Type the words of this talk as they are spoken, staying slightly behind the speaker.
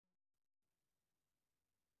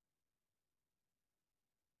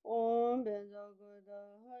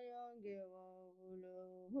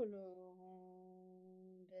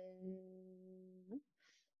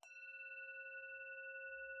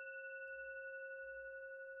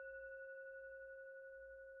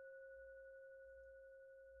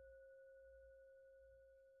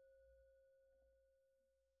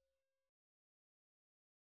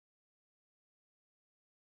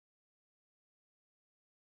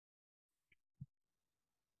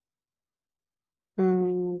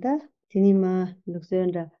Da tinima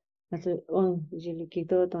luxenda masu on jili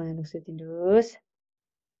kito toya luxetindus.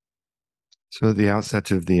 So at the outset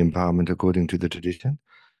of the empowerment, according to the tradition,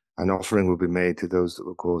 an offering will be made to those that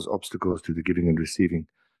will cause obstacles to the giving and receiving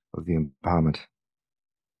of the empowerment.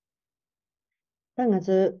 Da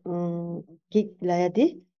ngazu gig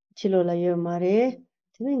layadi chilo layo mare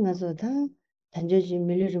tini ngazu da danjoji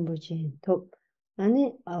mili rinpoche top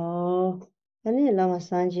ani lama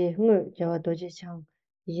sanje hungo jawa doje chang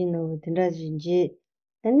yino dendra jinji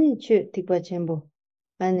ani chu tikpa chenpo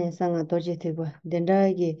ani sanga doje tikpa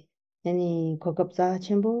dendra gi ani kokapsa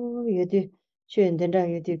chenpo yodu chu dendra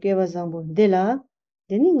yodu keba zangpo dela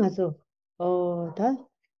deni ngazu da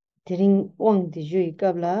dering wang di jui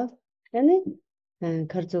kabla ani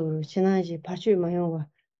karzo chinaji parchui mayongwa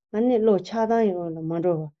ani lo chadang yo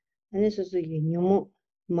mandrowa ani susu yi nyomo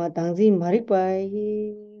ma dangzi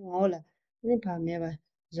marikpai ngola ani pa meba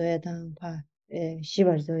zoya tang pa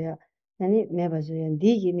shibar zoya ani meba zoya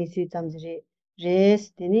digi nisi tamzire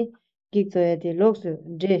res dini gik zoya di loksu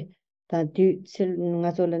dre ta du sil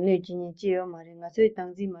ngazo la nui jini jiyo mari ngazo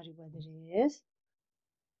dangzi marikpa res.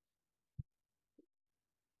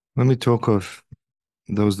 When we talk of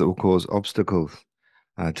those that will cause obstacles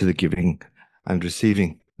to the giving and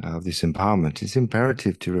receiving of this empowerment, it's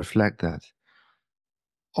imperative to reflect that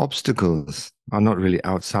obstacles are not really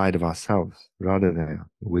outside of ourselves, rather they're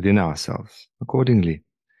within ourselves. Accordingly,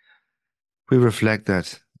 we reflect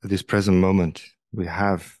that at this present moment, we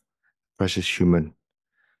have precious human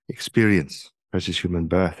experience, precious human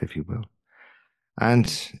birth, if you will. And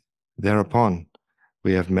thereupon,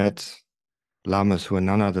 we have met lamas who are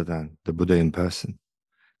none other than the Buddha in person,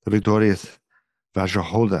 the victorious Vajra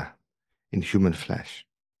holder in human flesh.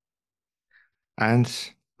 And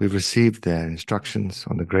we've received their instructions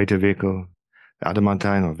on the greater vehicle, the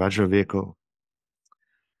adamantine or Vajra vehicle.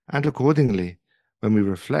 And accordingly, when we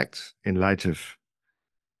reflect in light of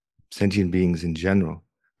sentient beings in general,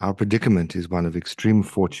 our predicament is one of extreme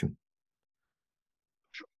fortune.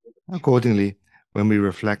 Accordingly, when we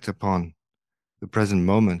reflect upon the present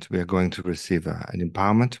moment, we are going to receive an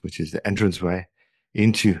empowerment, which is the entranceway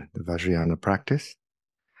into the Vajrayana practice.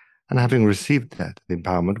 And having received that, the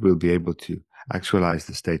empowerment, we'll be able to actualize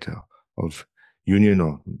the state of union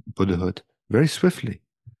or Buddhahood very swiftly.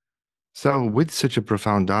 So with such a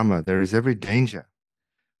profound Dharma, there is every danger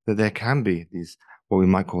that there can be these, what we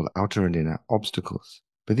might call outer and inner obstacles.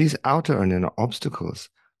 But these outer and inner obstacles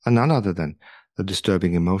are none other than the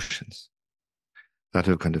disturbing emotions, that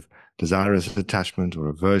of kind of desirous attachment or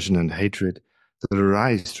aversion and hatred that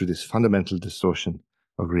arise through this fundamental distortion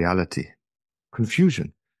of reality,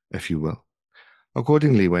 confusion, if you will.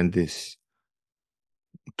 Accordingly, when this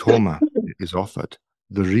trauma is offered,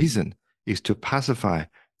 the reason is to pacify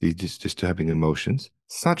these disturbing emotions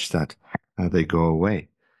such that they go away.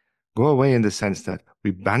 Go away in the sense that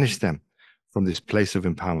we banish them from this place of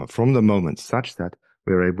empowerment, from the moment, such that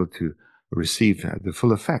we're able to receive the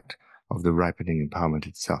full effect of the ripening empowerment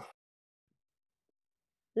itself.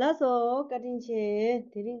 Laso katinche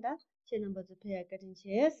tirinda chenamba zupea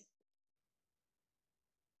katinches.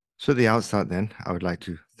 So at the outset then, I would like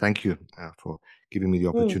to thank you for giving me the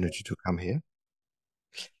opportunity to come here.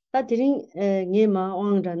 Ta tiring nge ma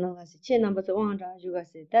wangda nangasi chenamba zu wangda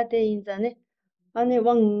yugasi ta te inzane ane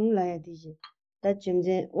wang laya diji ta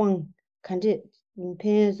jimze wang kante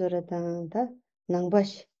pen zora tang ta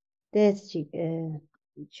nangbash tesi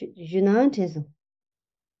yunang tenso.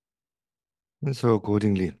 And so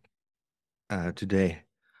accordingly, today,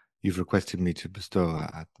 you've requested me to bestow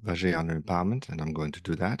Vajrayana empowerment, and I'm going to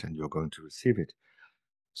do that, and you're going to receive it.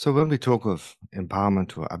 So when we talk of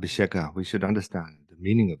empowerment or abhisheka, we should understand the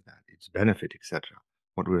meaning of that, its benefit, etc.,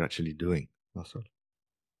 what we're actually doing. Also.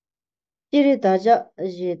 Jiri daja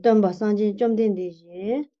ji tomba sanjin chomden de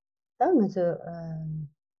ji ta ngaso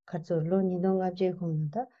katso lo nidong abje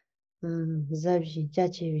khong ta zabji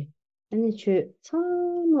jachewi ani chu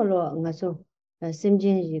chamolo ngaso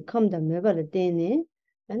simjin ji kamda mebal dene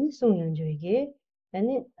ani songyang joige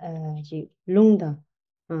ani ji lungda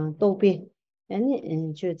tope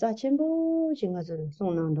ani chu jachenbo ji ngaso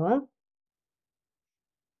songnang do.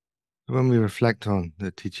 When we reflect on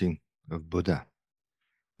the teaching of Buddha,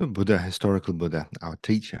 The Buddha, historical Buddha, our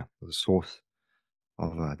teacher, the source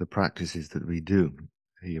of the practices that we do.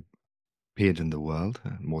 He appeared in the world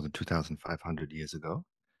more than 2,500 years ago.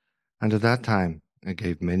 And at that time, he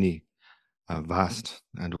gave many vast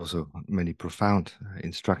and also many profound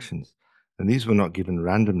instructions. And these were not given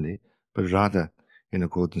randomly, but rather in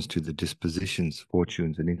accordance to the dispositions,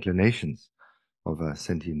 fortunes, and inclinations of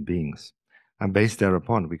sentient beings. And based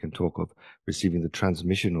thereupon, we can talk of receiving the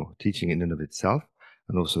transmission or teaching in and of itself,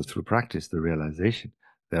 and also through practice, the realization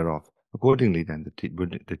thereof. Accordingly, then,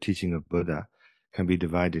 the teaching of Buddha can be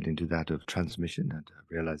divided into that of transmission and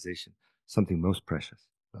realization, something most precious.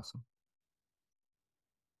 That's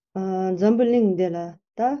all. Zambuling de la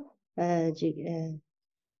ta ji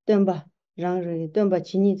tumba rang ri tumba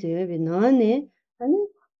chini ze be na ne ani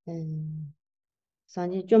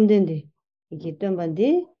sanji chomden de iki tumba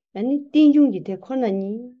de ani tinjung ji de khona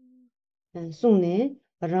ni sung ne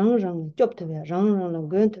rang rang chop de rang rang la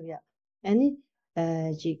gön de ani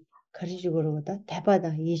ji khari ji go ro ta thapa da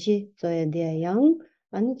yishi zo ya de yang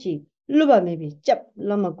ani ji luba me bi chap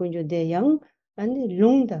lama kunjo de yang ani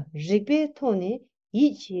lungda ripe thone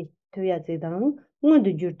이치 토야제당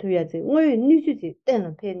뭐도 줄 토야제 뭐 뉴스지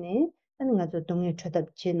때는 페네 하는 가서 동네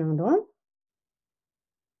쳐답 지능도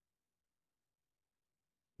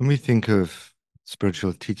When we think of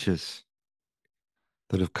spiritual teachers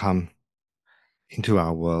that have come into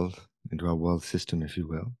our world system, if you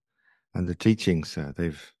will, and the teachings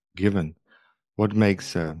they've given, what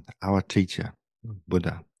makes our teacher,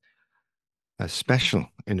 Buddha, special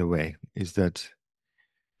in a way is that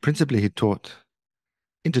principally he taught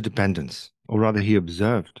interdependence, or rather he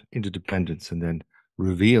observed interdependence and then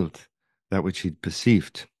revealed that which he'd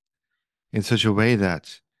perceived in such a way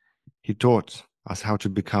that he taught us how to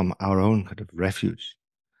become our own kind of refuge,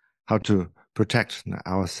 how to protect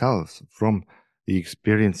ourselves from the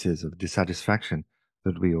experiences of dissatisfaction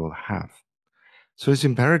that we all have. So it's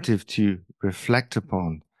imperative to reflect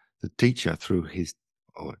upon the teacher through his,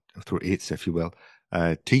 or through its, if you will,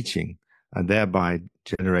 teaching, and thereby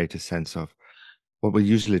generate a sense of what we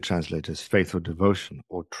usually translate as faith or devotion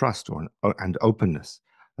or trust and openness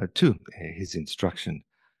to his instruction.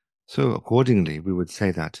 So accordingly, we would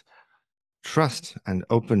say that trust and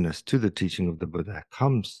openness to the teaching of the Buddha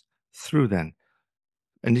comes through then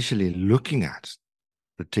initially looking at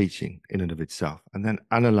the teaching in and of itself and then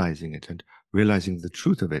analyzing it and realizing the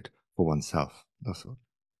truth of it for oneself. That's all.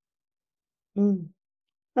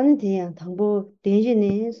 아니 대야 당보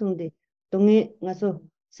대진에 송데 동에 가서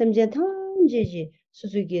semje 탕제지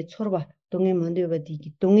수수기 초르바 동에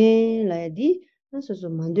만들어봐디 동에 라야디 나서서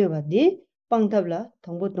만들어봐디 빵탑라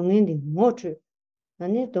당보 동에디 모트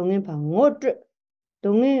아니 동에 방 모트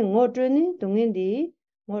동에 모트니 동에디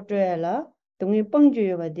모트야라 동에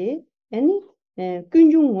빵주여봐디 아니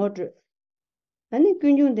근중 모트 아니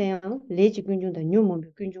근중대양 레지 근중다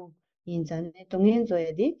뇨몬비 근중 인자네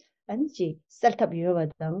동행줘야디 아니지 셀탑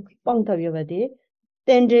요바당 빵탑 요바디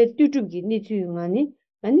텐데 뚜뚜기 니츠용아니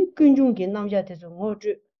아니 근중기 남자한테서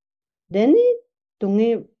뭐지 데니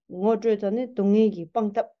동해 뭐죠잖아 동해기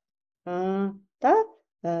빵탑 아다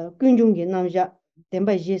근중기 남자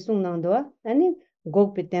템바 제송난도 아니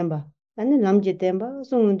곡비 템바 아니 남제 템바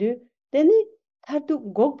송은디 데니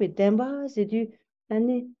타투 곡비 템바 시디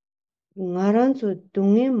아니 ngaranso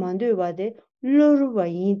동해 만들어봐대 러르바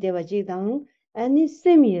인데바지당 아니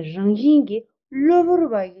세미 랑hingi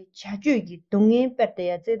러르바기 자주기 동해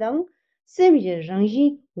빼때야 제당 세미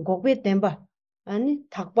랑히 고베 템바 아니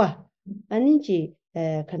탁바 아니지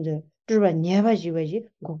칸저 뚜바 녀바지바지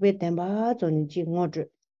고베 템바 존지 ngo즈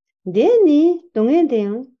데니 동해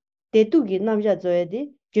대응 대투기 남자 줘야 돼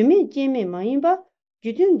주미 찜이 마인바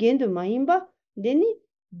주든 겐도 마인바 데니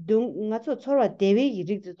동 ngaso chora dewe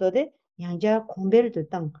릭즈도데 양자 공배를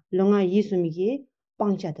땅 롱아 이수미기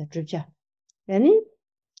빵자다 줍자 아니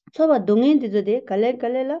초바 동행들도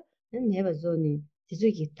갈래갈래라 네버존이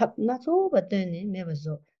지수기 탑나 초바더니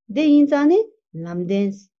네버존 데 인자니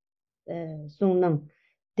람덴스 송남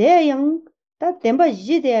대양 다 덴바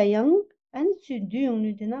지대양 아니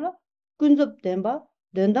주두용이 되나 군접 덴바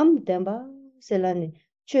던담 덴바 셀라니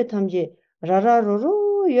최탐지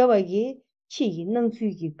라라로로 여바기 치기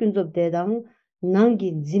능수기 근접 대당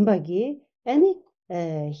난기 짐바기 아니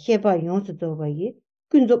헤바 용수도 바기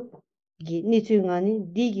근접기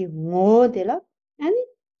니츠응아니 디기 모델라 아니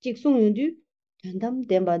직송윤디 단담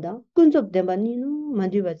덴바다 근접 덴바니노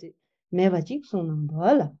만디바지 매바지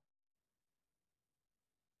송남도알라.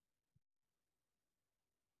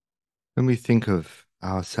 When we think of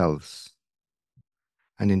ourselves,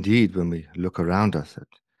 and indeed when we look around us at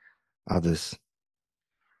others,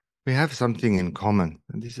 we have something in common,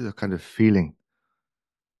 and this is a kind of feeling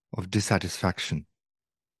of dissatisfaction.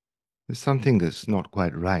 there's something that's not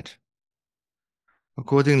quite right.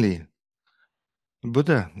 Accordingly,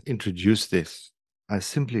 Buddha introduced this as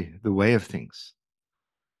simply the way of things,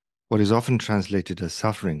 what is often translated as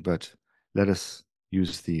suffering, but let us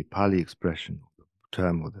use the Pali expression,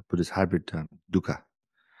 term, or the Buddhist hybrid term, dukkha.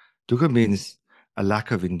 Dukkha means a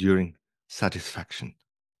lack of enduring satisfaction.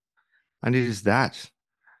 And it is that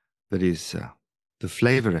is the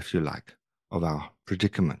flavor, if you like, of our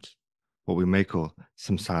predicament, what we may call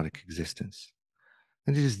samsaric existence.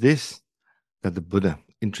 And it is this that the Buddha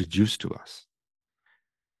introduced to us.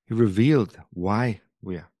 He revealed why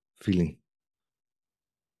we are feeling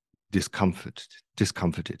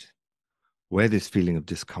discomforted. Where this feeling of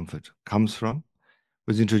discomfort comes from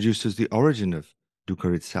was introduced as the origin of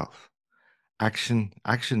dukkha itself. Action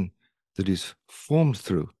that is formed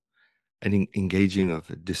through an engaging of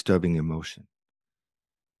a disturbing emotion,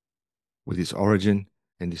 with its origin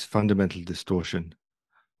in this fundamental distortion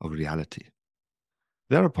of reality.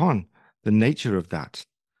 Thereupon, the nature of that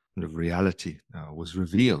kind of reality was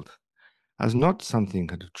revealed as not something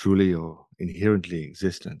kind of truly or inherently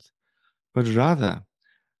existent, but rather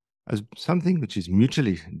as something which is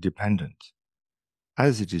mutually dependent.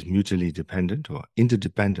 As it is mutually dependent or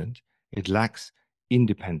interdependent, it lacks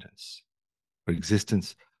independence or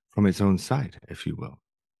existence from its own side, if you will.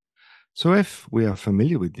 So if we are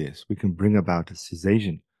familiar with this, we can bring about a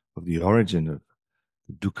cessation of the origin of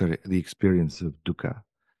dukkha, the experience of dukkha,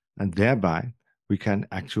 and thereby we can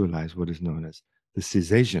actualize what is known as the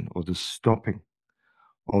cessation or the stopping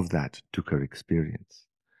of that dukkha experience.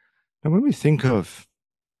 Now, when we think of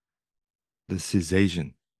the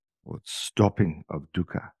cessation or stopping of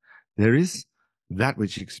dukkha, there is that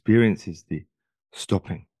which experiences the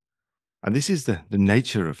stopping. And this is the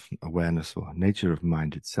nature of awareness or nature of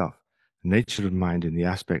mind itself. The nature of mind in the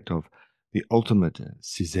aspect of the ultimate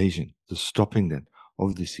cessation, the stopping then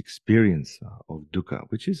of this experience of dukkha,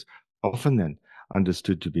 which is often then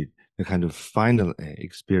understood to be the kind of final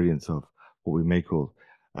experience of what we may call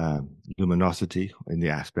luminosity in the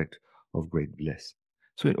aspect of great bliss.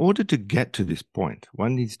 So in order to get to this point,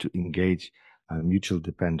 one needs to engage mutual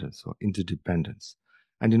dependence or interdependence.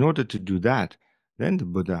 And in order to do that, then the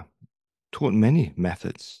Buddha taught many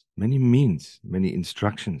methods, many means, many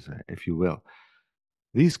instructions, if you will.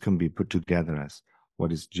 These can be put together as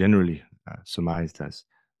what is generally surmised as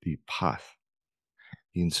the path,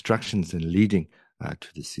 the instructions in leading to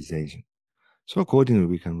the cessation. So accordingly,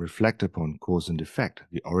 we can reflect upon cause and effect,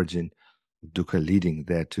 the origin of dukkha leading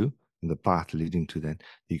thereto, and the path leading to then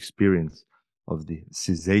the experience of the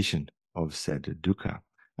cessation of said dukkha.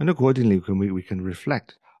 And accordingly, we can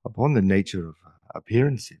reflect upon the nature of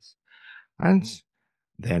appearances and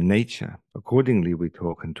their nature. Accordingly, we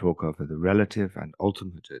can talk of the relative and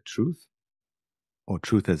ultimate truth, or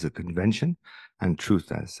truth as a convention, and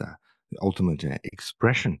truth as the ultimate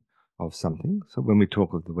expression of something. So when we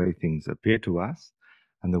talk of the way things appear to us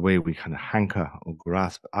and the way we kind of hanker or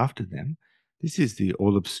grasp after them, this is the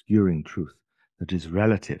all-obscuring truth that is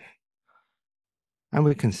relative. And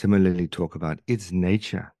we can similarly talk about its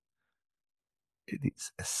nature,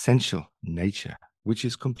 its essential nature, which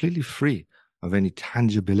is completely free of any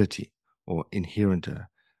tangibility or inherent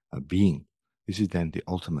being. This is then the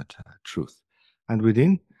ultimate truth. And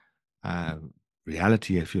within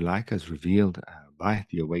reality, if you like, as revealed by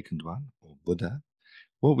the awakened one or Buddha,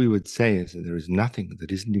 what we would say is that there is nothing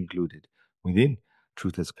that isn't included within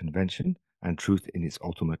truth as convention and truth in its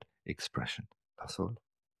ultimate expression. That's all.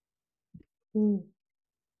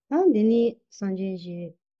 Dini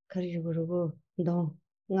sanjenji karijuguru dong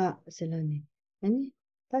nga silani. Ani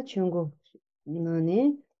ta chungo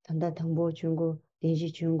nane tanda tangbo chungo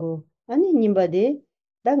denji chungo. Ani nimbade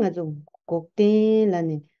da nga zo gokten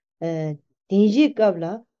lani denji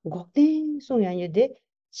kabla gokten sonyanyo de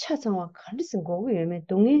chasangwa khandisin gogu yome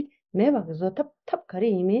dongi meba zo tap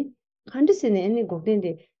kari ime khandisine ani gokten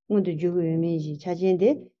de ngondo jugu yome ji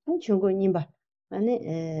chajende ani chungo nimba.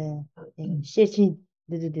 Ani shechin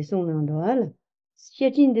de song do ala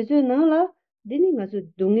shechin de so na la deni nga so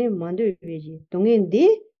dongé mando yeji dongé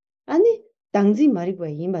de ani 당지 말이 봐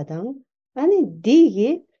임바당 아니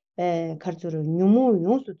디게 카르조로 뉴모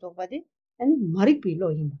용수 똑바디 아니 말이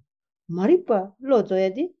빌로 임 말이 봐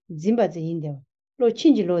로줘야지 짐바지 인데 로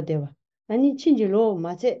친지로 되와 아니 친지로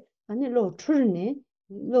마제 아니 로 출네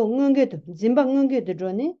로 응응게도 짐바 응응게도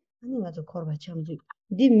저네 아니 가서 걸어 참지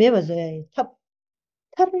디 매봐줘야 탑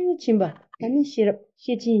타르 침바 아니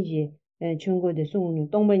시진지 중국의 송은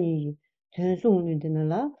동반이 전 송은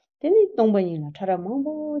되나라 되니 동반이나 차라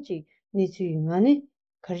뭐지 니치가네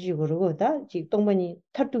가지고 그러고다 지 동반이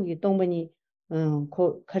타투기 동반이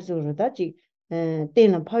고 가지고 그러다 지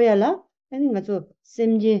때는 파야라 아니 가서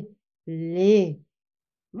샘지 le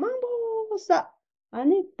망보사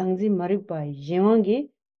아니 당지 마르바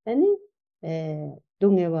예왕기 아니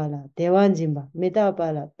동해발라 대완진바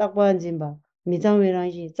메다발라 딱반진바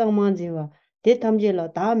미장외랑시 짱만진바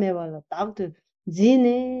대탐제라 다메발라 딱도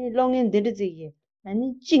지네 롱엔 데르지게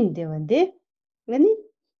아니 찡대원데 아니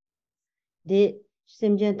데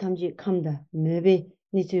semjen 탐지 캄다 메베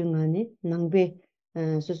니츠응하니 낭베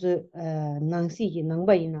소소 낭시기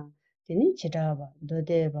낭바이나 되니 제다바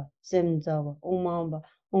너데바 셈자바 옹마바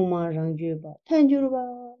옹마랑주바 탄주르바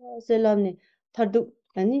셀람니 타두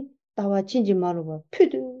아니 타와 친지 마루바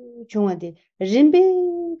퓨드 종아데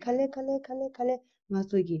림베 칼레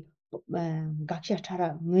마소기 각샤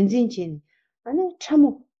차라 문진진 아니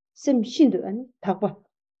참모 셈신도 아니 닥바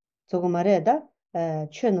저거 말해다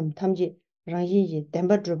최놈 탐지 랑이지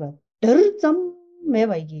덴바드바 더점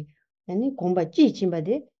매바이기 아니 공바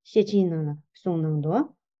찌침바데 시치나나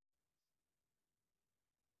송능도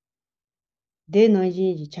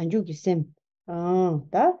대나이지 찬주기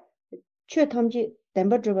셈다 최탐지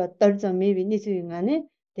덴바드바 더점 매비 니스윙안에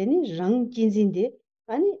되니 랑 진진데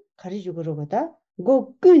아니 가리주 그러고다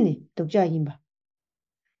고 끄니 독자임바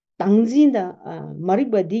당진다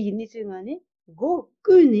마리바 디기 니스윙안에 고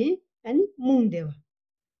끄니 아니 뭉데와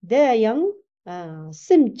대양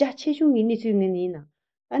심 자체중이 니스윙이나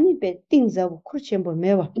아니 배 띵자고 쿠르쳔보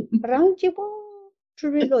매와 랑치보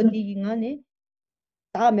트르로 디기가네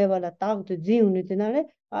다 매발라 다도 지우니 되나래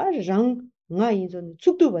아랑 나인존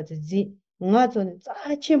축도바지 지 나존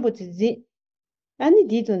자체보지 지 아니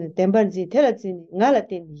디존 덴반지 테라지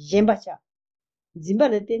나라텐 젬바샤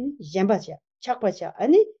짐바르텐 젬바샤 착바샤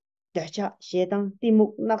아니 대차 셰당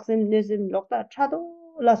티묵 낙셈 네셈 록다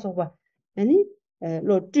차도 라소바 아니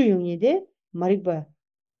로 쭈용이데 마리바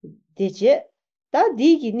대체 다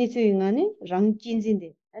디기 니스윙하니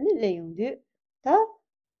랑진진데 아니 레용데 다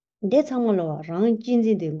대창물로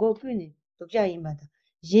랑진진데 고프니 독자임바다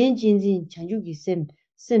옌진진 찬주기 셈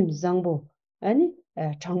장보 아니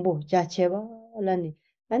장보 자체바라니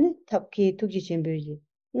아니 탑키 투지 쳔베지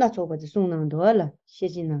나초바지 송낭도라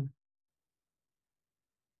시진나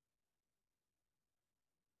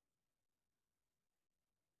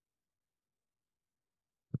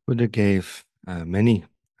Buddha gave many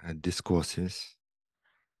discourses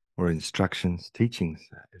or instructions, teachings,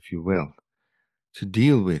 if you will, to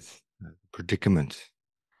deal with the predicament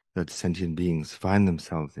that sentient beings find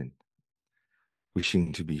themselves in,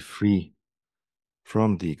 wishing to be free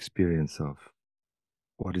from the experience of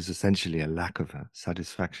what is essentially a lack of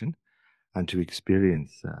satisfaction and to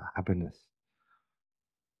experience happiness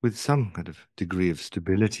with some kind of degree of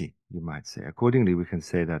stability, you might say. Accordingly, we can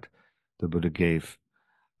say that the Buddha gave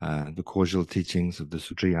the causal teachings of the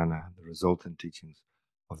Sutrayana, the resultant teachings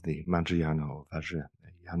of the Mantrayana or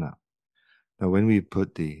Vajrayana. Now, when we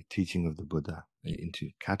put the teaching of the Buddha into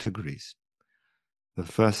categories, the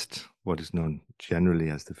first, what is known generally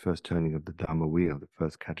as the first turning of the Dharma wheel, the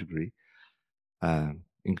first category,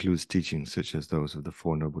 includes teachings such as those of the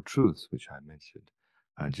Four Noble Truths, which I mentioned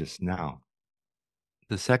just now.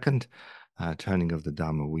 The second turning of the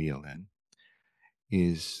Dharma wheel, then,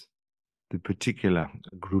 is the particular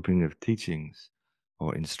grouping of teachings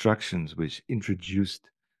or instructions which introduced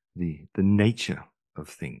the nature of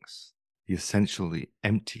things, the essentially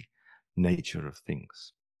empty nature of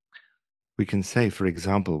things. We can say, for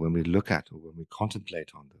example, when we look at or when we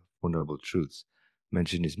contemplate on the Four Noble Truths,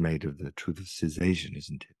 mention is made of the truth of cessation,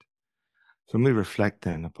 isn't it? So when we reflect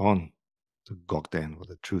then upon the Gokden, or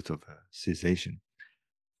the truth of cessation,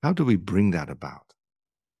 how do we bring that about?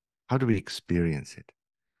 How do we experience it?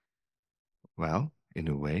 Well, in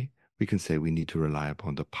a way, we can say we need to rely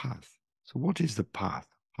upon the path. So what is the path?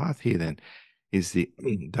 Path here then is the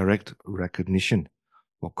direct recognition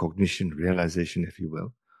or cognition, realization, if you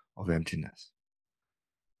will, of emptiness.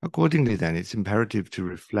 Accordingly then, it's imperative to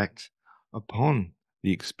reflect upon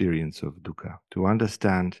the experience of dukkha, to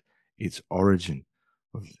understand its origin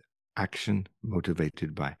of action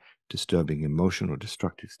motivated by disturbing emotion or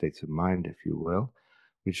destructive states of mind, if you will,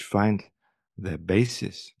 which find their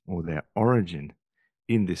basis or their origin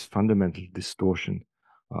in this fundamental distortion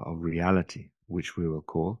of reality, which we will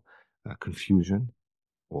call confusion,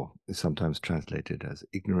 or is sometimes translated as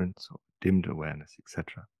ignorance or dimmed awareness,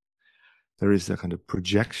 etc. There is a kind of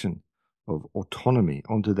projection of autonomy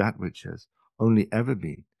onto that which has only ever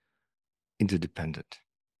been interdependent.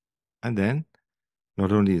 And then,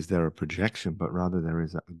 not only is there a projection, but rather there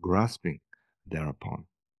is a grasping thereupon,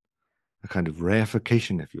 a kind of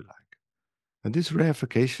reification, if you like. And this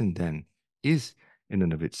reification then is, in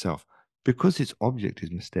and of itself, because its object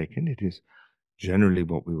is mistaken, it is generally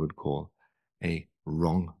what we would call a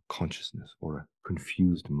wrong consciousness or a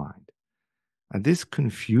confused mind. And this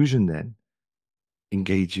confusion then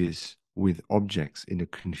engages with objects in a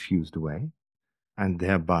confused way, and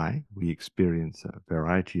thereby we experience a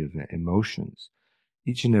variety of emotions,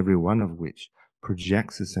 each and every one of which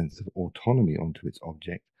projects a sense of autonomy onto its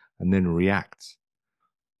object and then reacts.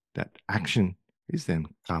 That action is then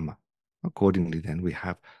karma. Accordingly, then, we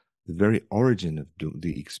have the very origin of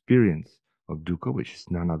the experience of dukkha, which is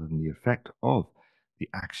none other than the effect of the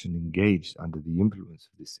action engaged under the influence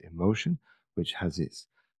of this emotion, which has its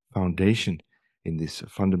foundation in this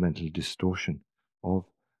fundamental distortion of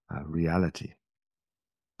reality.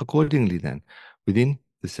 Accordingly, then, within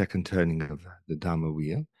the second turning of the Dharma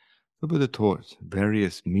wheel, the Buddha taught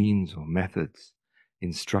various means or methods,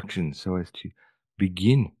 instructions, so as to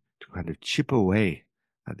begin to kind of chip away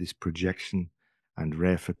at this projection and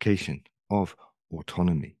reification of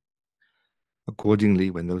autonomy. Accordingly,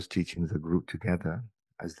 when those teachings are grouped together,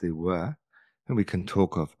 as they were, then we can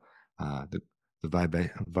talk of the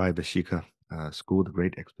Vaibhashika school, the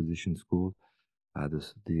Great Exposition School,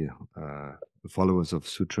 the followers of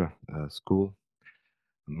Sutra school,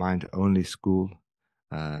 Mind-Only school,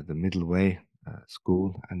 the Middle Way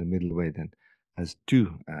school, and the Middle Way then has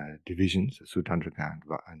two divisions, Sutantrika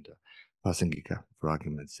and Prasangika, for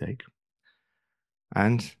argument's sake.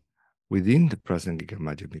 And within the Prasangika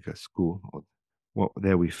Madhyamika school, what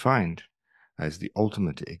there we find as the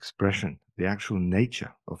ultimate expression, the actual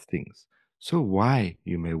nature of things. So why,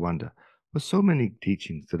 you may wonder, were so many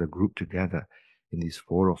teachings that are grouped together in these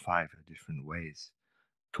 4 or 5 different ways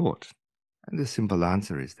taught? And the simple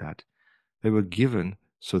answer is that they were given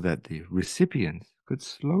so that the recipients could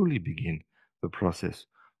slowly begin the process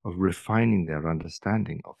of refining their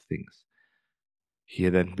understanding of things.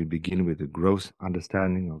 Here then we begin with a gross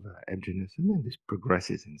understanding of emptiness, and then this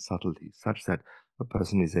progresses in subtlety such that a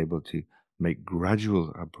person is able to make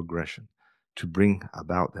gradual progression to bring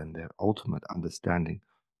about then their ultimate understanding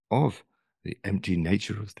of the empty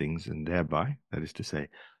nature of things, and thereby, that is to say,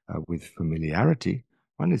 with familiarity,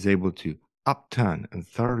 one is able to upturn and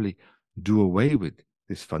thoroughly do away with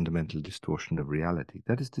this fundamental distortion of reality.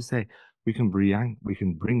 That is to say, we can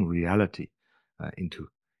bring reality into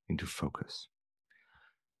focus.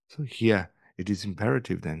 So here it is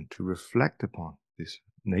imperative then to reflect upon this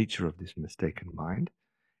nature of this mistaken mind.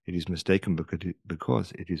 It is mistaken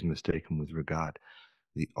because it is mistaken with regard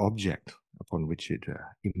the object upon which it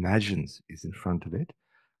imagines is in front of it,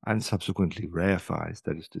 and subsequently reifies,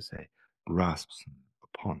 that is to say, grasps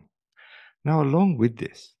upon. Now, along with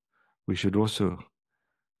this, we should also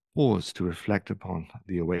pause to reflect upon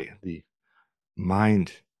the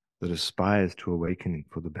mind that aspires to awakening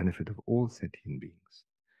for the benefit of all sentient beings.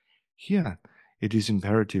 Here, it is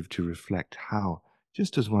imperative to reflect how,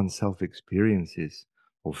 just as oneself experiences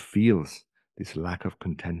or feels this lack of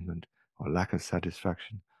contentment or lack of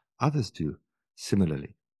satisfaction, others do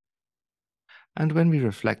similarly. And when we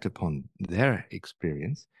reflect upon their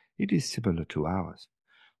experience, it is similar to ours.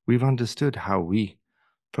 We've understood how we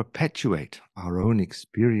perpetuate our own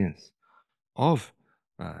experience of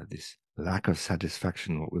this lack of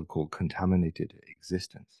satisfaction, what we'll call contaminated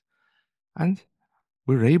existence. And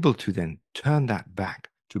we're able to then turn that back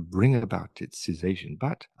to bring about its cessation.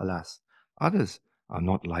 But alas, others are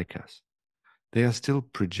not like us. They are still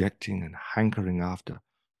projecting and hankering after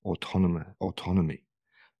autonomy.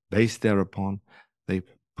 Based thereupon, they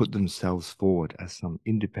put themselves forward as some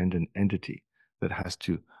independent entity that has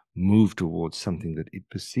to move towards something that it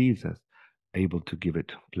perceives as able to give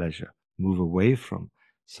it pleasure, move away from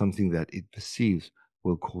something that it perceives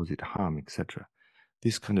will cause it harm, etc.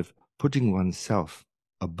 This kind of putting oneself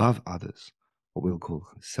above others, what we'll call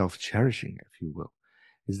self-cherishing, if you will,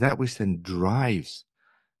 is that which then drives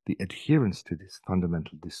the adherence to this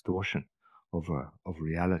fundamental distortion of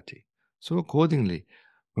reality. So accordingly,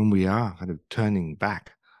 when we are kind of turning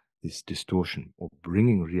back this distortion or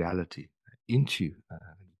bringing reality into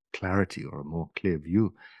clarity or a more clear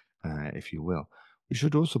view, if you will, we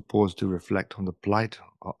should also pause to reflect on the plight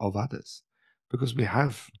of others, because we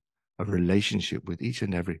have a relationship with each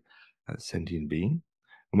and every sentient being.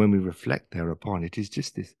 And when we reflect thereupon, it is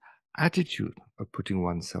just this attitude of putting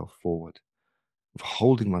oneself forward, of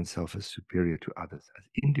holding oneself as superior to others, as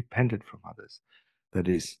independent from others, that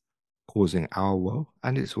is causing our woe,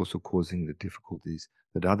 and it's also causing the difficulties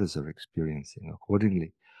that others are experiencing.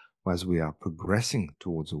 Accordingly, as we are progressing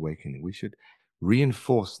towards awakening, we should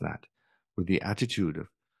reinforce that with the attitude of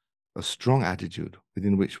a strong attitude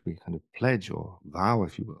within which we kind of pledge or vow,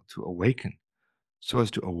 if you will, to awaken, so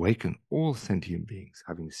as to awaken all sentient beings,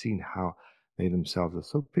 having seen how they themselves are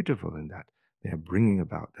so pitiful in that they are bringing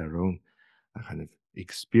about their own kind of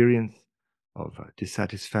experience of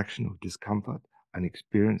dissatisfaction or discomfort, an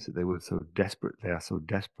experience that they are so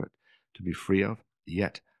desperate to be free of,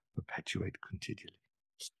 yet perpetuate continually.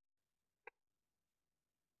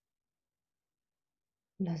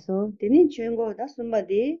 나서 되는 주인공다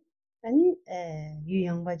somebody 아니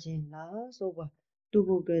유양바지 나서고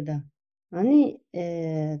두고 그다 아니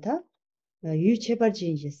다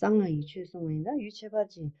유체바지 이제 쌍아 유체송인다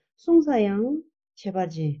유체바지 송사양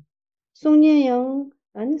체바지 송년양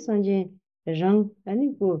아니 산제 랑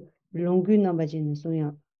아니 그 롱규 남바지는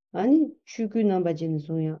송야 아니 추규 남바지는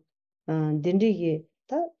송야 아 덴디게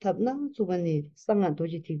다 답나 주바니 쌍아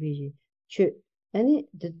도지 티비지 최 아니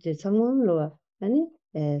데 상황로 아니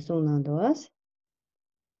송난도스.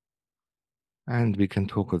 And we can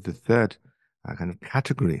talk of the third kind of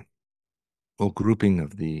category or grouping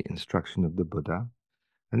of the instruction of the Buddha.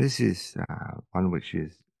 And this is one which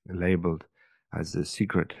is labeled as the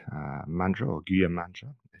secret mantra or Guya mantra,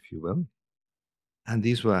 if you will. And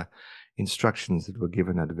these were instructions that were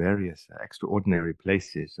given at various extraordinary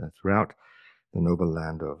places throughout the noble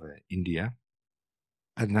land of India.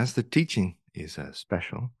 And as the teaching is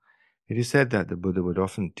special, it is said that the Buddha would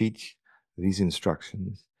often teach these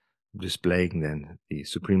instructions, displaying then the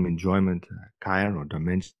supreme enjoyment, kaya or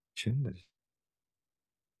dimension, that is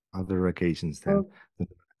other occasions then the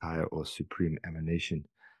kaya or supreme emanation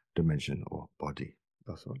dimension or body.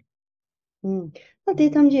 That's all. 나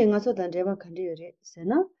대탐지에 가서 단대바 간디요레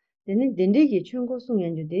세나 되는 덴데기 최고송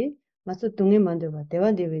연주데 가서 동에 만들어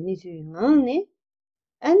대완대we 니지 나네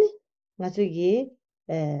아니 가서기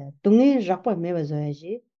동에 잡고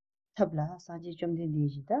매버져야지 탑라 사지 좀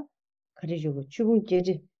된디지다 그래가지고 추분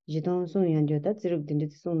제지 지동송 연주다 지룩 덴데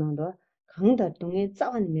송나도 강다 동에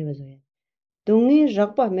짜완 매버져야 동에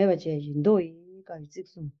잡고 매버져야지 너희가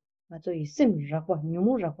직송 맞아 있음 잡고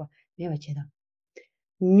묘모 잡고 매버져다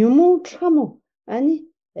묘모 참모 아니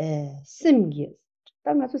심기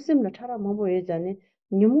땅가서 심을 차라 뭐 예전에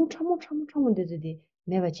묘모 참모 되지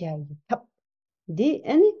내가 지야지 탑디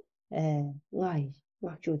아니 나이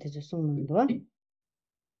막주되지 송는도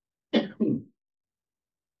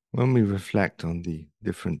When we reflect on the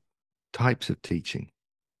different types of teaching,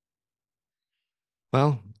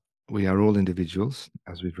 well, we are all individuals,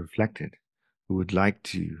 as we've reflected, who would like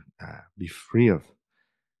to be free of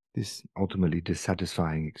this ultimately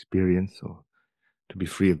dissatisfying experience, or to be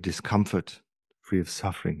free of discomfort, free of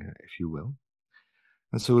suffering, if you will.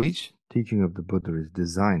 And so each teaching of the Buddha is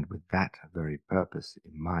designed with that very purpose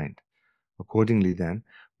in mind. Accordingly, then,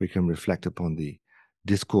 we can reflect upon the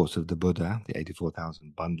discourse of the Buddha, the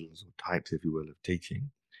 84,000 bundles or types, if you will, of teaching.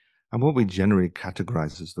 And what we generally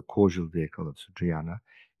categorize as the causal vehicle of Sudhyana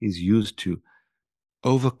is used to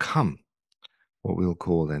overcome what we'll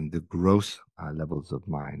call then the gross levels of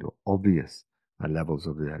mind, or obvious levels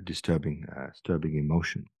of the disturbing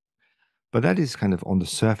emotion. But that is kind of on the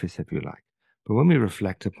surface, if you like. But when we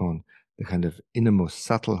reflect upon the kind of innermost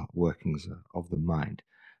subtle workings of the mind,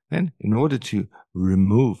 then in order to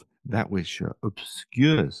remove that which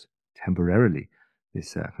obscures temporarily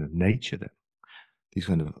this kind of nature, these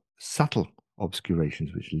kind of subtle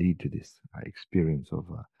obscurations which lead to this experience of,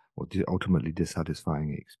 or ultimately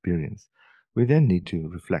dissatisfying experience, we then need to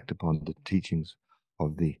reflect upon the teachings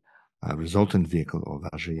of the resultant vehicle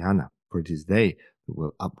of Vajrayana, for it is they who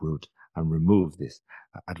will uproot and remove this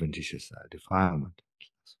adventitious defilement.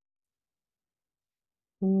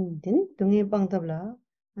 되네 동해 방답라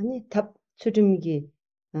아니 답 추름기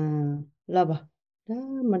라바 다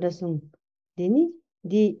마다송 되니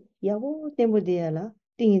디 야고 템보디야라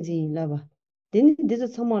띵지 라바 되니 데서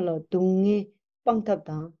참말로 동해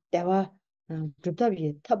방답다 대화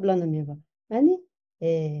접답이 탑라는 메바 아니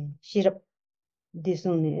시럽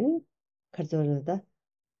디송네 가져라다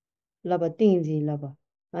라바 띵지 라바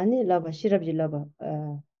아니 라바 시럽지 라바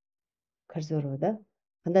가져라다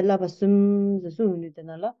한달 라바 숨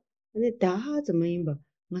되나라 근데 다 점인바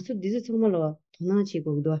맞어 디저 정말로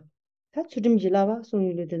도나치고도 다 추림지 라바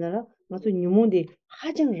송유를 되나라 맞어 뉴모데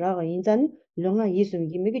하장 라가 인자니 렁아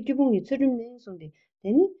예수님이 메게 주봉이 추림네 송데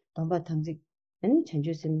되니 domba 탐직 아니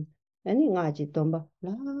전주심 아니 nga지 domba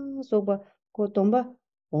라 소바 고 domba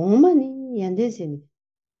오마니 양데세니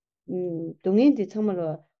동인데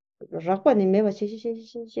참말로 락바니 메바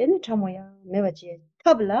시시시시니 참모야 메바지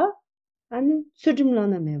탑라 아니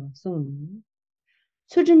수dim라나 메바 송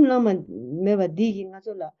수dim라만 메바 디기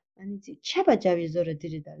ngasol라 아니 지 차바자비 저러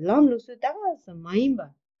드리다 람루스 다가서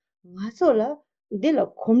마임바 ngasol라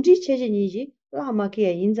딜라 콤지 체제니지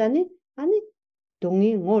라마케야 인자니 아니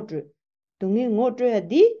동이 ngot줘야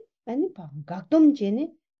디 아니 방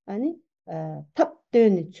각돔제니 아니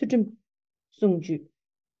탑되니 수dim 송주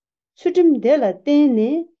수dim델라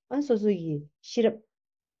때네 안소소기 시럽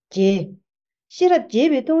제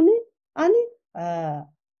베토네 아니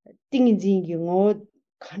띵인지기 뭐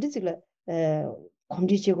간디지라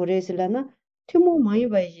검지치고래슬라나 티모 많이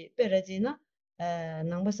봐야지 빼라지나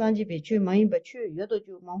남바 산지 배추 많이 배추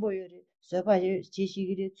여도주 망보요리 저바지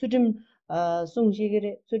지시기리 수dim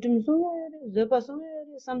송시기리 수dim 송요리 저바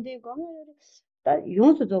송요리 삼대 검요리 다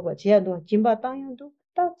용수 저거 제야도 김바 땅양도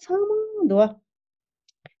다 참도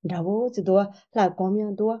다보지도 라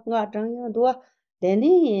검양도 nga 장양도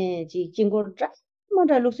데니 지 징고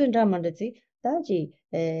마다 룩슨 담만데지 다지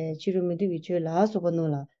치루미도 위치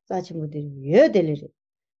라소고노라 자치무들 예델리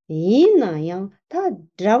이나양 다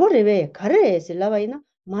드라버레베 가르에스 라바이나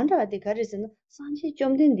만다데 가르스는 산지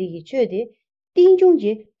좀 된디기 최대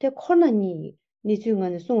띵종지 대 코나니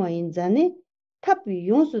니중간에 송와인자네 탑비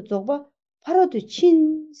용수 쪽바 바로도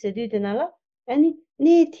친 세디드나라 아니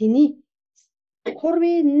네 티니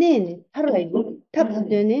코르비 네네 바로이고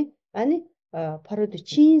탑드네 아니 바로도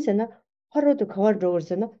친세나 바로도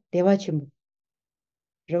가와르거스나 대화침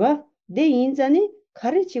그봐 내 인자네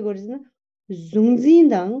가르치거스나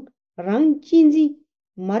zungzindang rang chinzi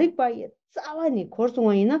marikpaye tsawani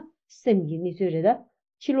korsungayina semgi ni sureda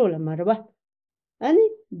chilola marba ani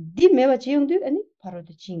di meba chiyongdu ani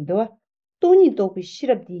parodo chingdowa toni topi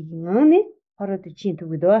shirabdi ngane parodo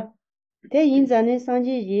chingduwa te yinzane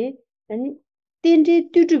sanje ye ani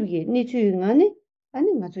tenje tutubgi ni chuyi ngane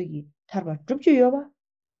ani ngazogi tarba drupju yoba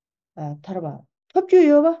tarba topju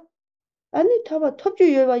yoba 아니 타바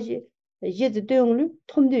톱주 여바지 예즈 대용을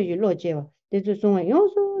톰되지 로제와 대주 송아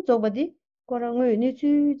용수 저바디 거랑을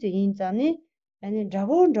니추지 인자니 아니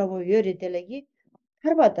잡어 여리 될기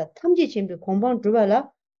하르바다 탐지 준비 공방 주발라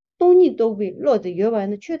돈이 도비 로드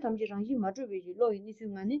여바는 최 탐지랑 이 마주비지 로이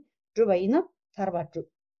니승아니 주바이나 타르바주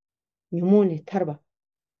뉴몬이 타르바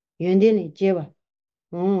연데니 제바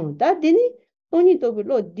다 되니 돈이 도비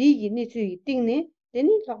로 디기 니추이 띵네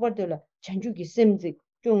되니 작버들라 전주기 셈지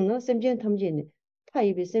좀는 셈전 탐지네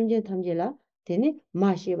파이비 셈전 탐지라 되니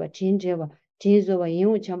마시바 진제바 진조바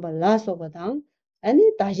영우 참바 라소바당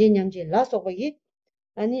아니 다시 냠지 라소바기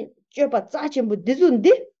아니 쩌바 짜침부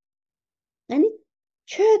늦은데 아니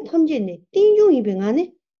최 탐지네 띵중이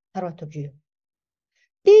병안에 바로 덮주요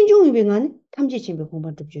띵중이 병안에 탐지 침배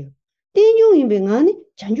공부 덮주요 띵중이 병안에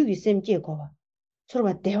전주기 셈제 거봐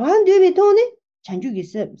서로 대화한 뒤에 통네 전주기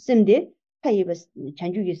셈데 파이비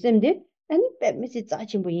전주기 셈데 아니 빼미지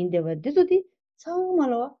짜침부 인데와 되서디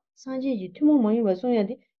상말로 산지지 투모 많이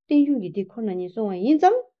와송야디 땡중기디 코나니 송와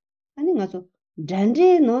인장 아니 가서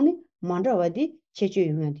잔제 너니 만다와디 체체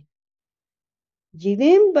용야디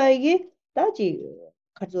지금 바이게 다지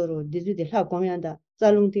가져로 디즈디 하 고면다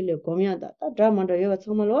잘롱til레 고면다 다 드라마도 여가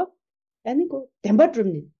상말로 아니 고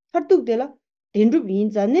덴바드름니 파뚝데라 덴루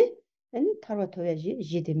인자네 아니 타로 토야지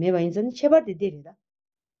지데 메바 인자네 체바데 데리다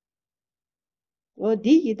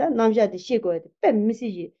디기다 남자한테 시고야 돼. 뺨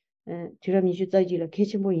메시지. 드라미 주자지라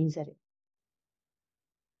개침보 인사래.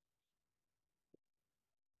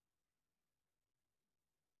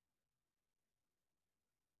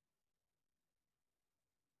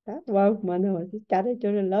 다 와우 만나 와서 다들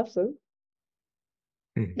저를 랍소.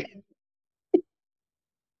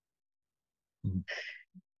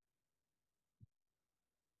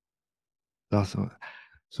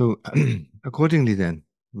 So accordingly then,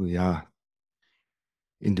 we are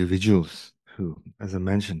individuals who, as I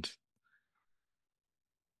mentioned,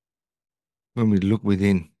 when we look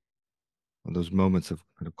within on those moments of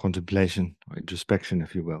kind of contemplation or introspection,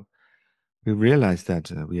 if you will, we realize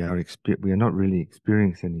that we are not really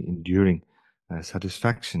experiencing any enduring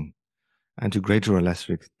satisfaction, and to greater or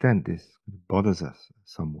lesser extent, this bothers us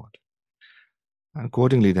somewhat. And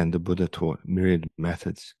accordingly, then the Buddha taught myriad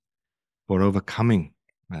methods for overcoming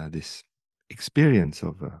this experience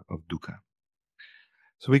of dukkha.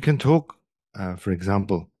 So we can talk, for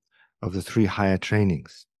example, of the 3 higher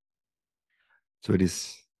trainings. So it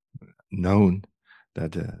is known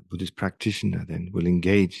that a Buddhist practitioner then will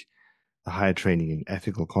engage the higher training in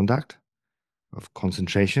ethical conduct, of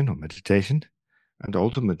concentration or meditation, and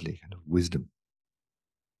ultimately kind of wisdom.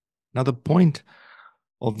 Now, the point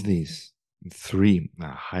of these 3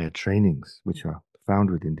 higher trainings, which are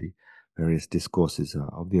found within the various discourses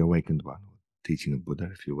of the Awakened One, teaching of Buddha,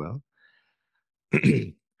 if you will,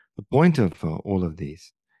 the point of all of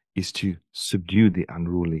these is to subdue the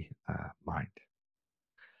unruly mind.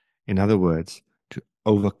 In other words, to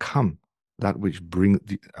overcome that which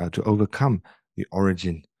to overcome the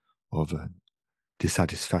origin of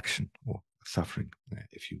dissatisfaction or suffering,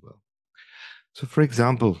 if you will. So, for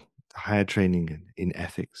example, the higher training in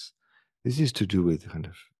ethics, this is to do with kind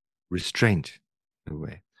of restraint, in a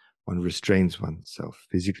way. One restrains oneself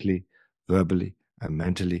physically, verbally, and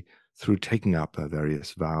mentally through taking up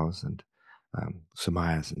various vows and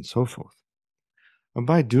samayas and so forth. And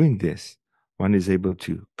by doing this, one is able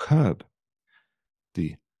to curb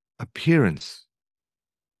the appearance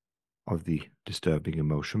of the disturbing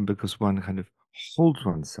emotion, because one kind of holds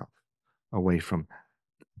oneself away from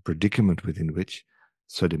the predicament within which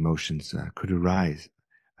such emotions could arise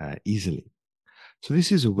easily. So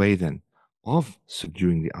this is a way then of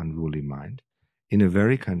subduing the unruly mind in a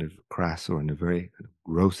very kind of crass, or in a very kind of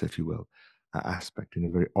gross, if you will, aspect, in a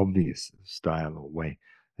very obvious style or way,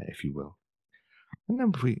 if you will. And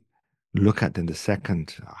then if we look at then the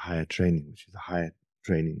second higher training, which is a higher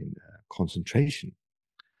training in concentration.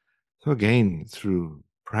 So again, through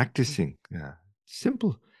practicing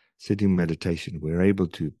simple sitting meditation, we're able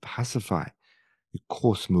to pacify the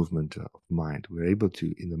coarse movement of mind. We're able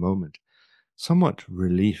to, in the moment, somewhat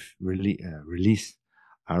release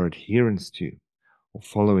our adherence to, or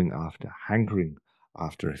following after, hankering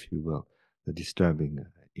after, if you will, the disturbing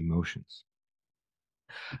emotions.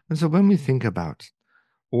 And so when we think about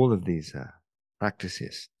all of these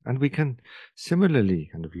practices, and we can similarly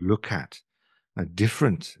kind of look at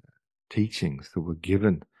different teachings that were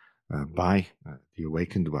given by the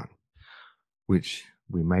Awakened One, which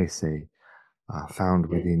we may say are found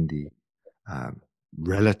within the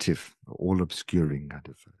relative, all-obscuring kind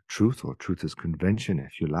of truth, or truth as convention,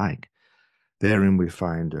 if you like. Therein we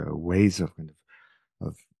find ways of kind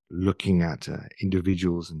of looking at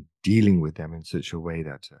individuals and dealing with them in such a way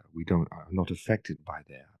that we are not affected by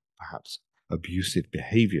their perhaps abusive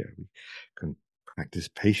behavior. We can practice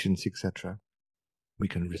patience, etc. We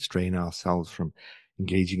can restrain ourselves from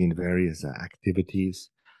engaging in various activities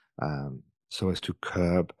so as to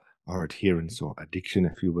curb our adherence or addiction,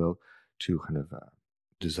 if you will, to kind of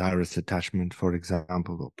desirous attachment, for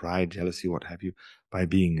example, or pride, jealousy, what have you, by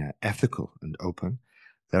being ethical and open.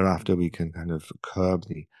 Thereafter, we can kind of curb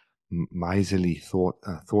the miserly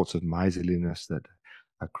thoughts of miserliness that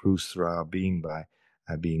cruise through our being by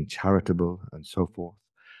being charitable and so forth.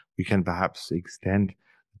 We can perhaps extend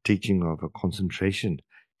the teaching of a concentration,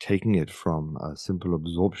 taking it from a simple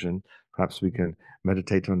absorption. Perhaps we can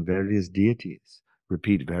meditate on various deities,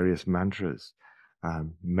 repeat various mantras,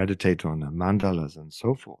 meditate on mandalas and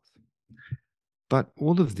so forth. But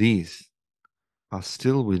all of these are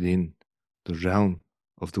still within the realm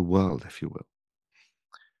of the world, if you will.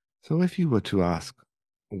 So if you were to ask,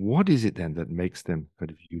 what is it then that makes them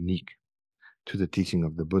kind of unique to the teaching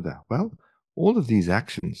of the Buddha? Well, all of these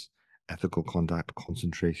actions, ethical conduct,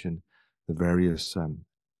 concentration, the various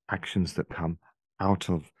actions that come out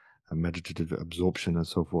of meditative absorption and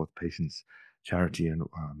so forth, patience, charity, and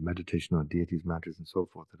meditation on deities, mantras, and so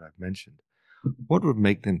forth that I've mentioned, what would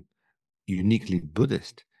make them uniquely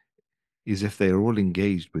Buddhist is if they are all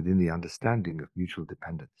engaged within the understanding of mutual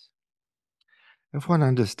dependence. If one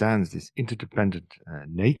understands this interdependent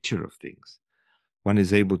nature of things, one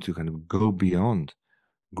is able to kind of go beyond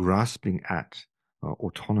grasping at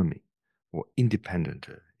autonomy or independent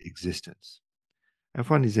existence. If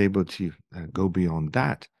one is able to go beyond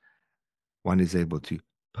that, one is able to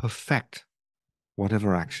perfect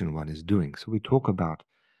whatever action one is doing. So we talk about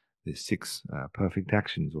the six perfect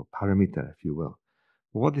actions, or paramita, if you will.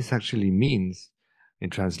 What this actually means in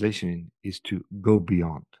translation is to go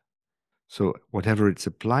beyond. So whatever it's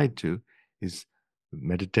applied to is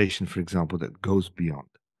meditation, for example, that goes beyond.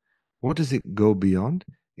 What does it go beyond?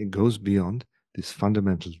 It goes beyond this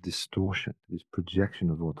fundamental distortion, this projection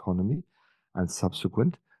of autonomy and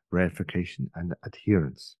subsequent reification and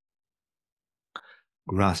adherence,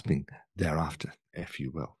 grasping thereafter, if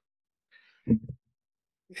you will.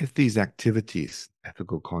 If these activities,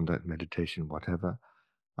 ethical conduct, meditation, whatever,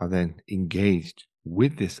 are then engaged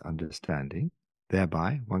with this understanding,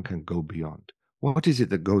 thereby one can go beyond. What is it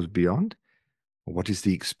that goes beyond? What is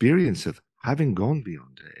the experience of having gone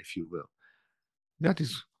beyond, if you will? That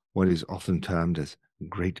is what is often termed as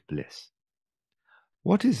great bliss.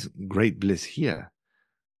 What is great bliss here?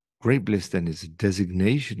 Great bliss then is a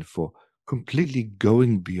designation for completely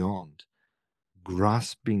going beyond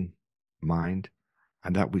grasping mind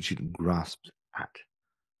and that which it grasps at.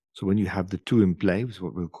 So when you have the two in play, it's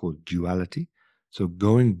what we'll call duality. So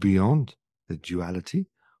going beyond the duality,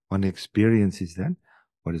 one experiences then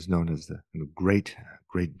what is known as the great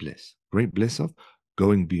bliss. Great bliss of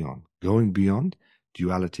going beyond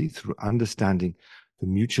duality through understanding the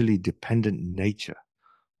mutually dependent nature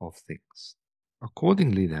of things.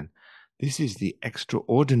 Accordingly then, this is the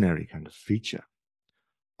extraordinary kind of feature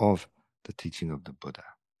of the teaching of the Buddha.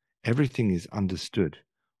 Everything is understood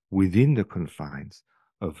within the confines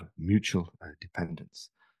of mutual dependence.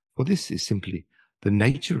 For this is simply the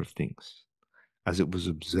nature of things as it was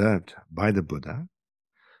observed by the Buddha.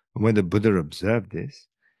 And when the Buddha observed this,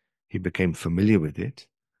 he became familiar with it.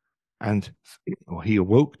 and or he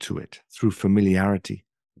awoke to it through familiarity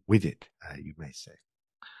with it, you may say.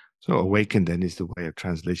 So awakened then is the way of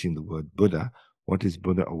translating the word Buddha. What is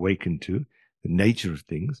Buddha awakened to? The nature of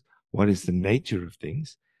things. What is the nature of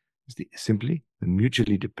things? It's simply the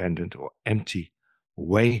mutually dependent or empty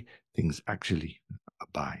way things actually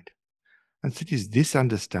abide. And so it is this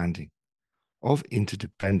understanding of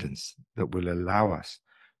interdependence that will allow us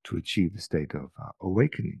to achieve the state of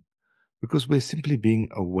awakening, because we're simply being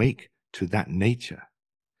awake to that nature.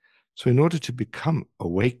 So in order to become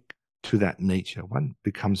awake to that nature, one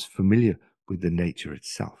becomes familiar with the nature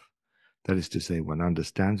itself. That is to say, one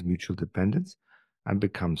understands mutual dependence and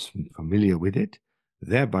becomes familiar with it.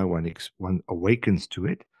 Thereby one awakens to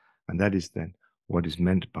it, and that is then what is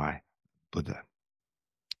meant by Buddha.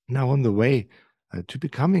 Now, on the way to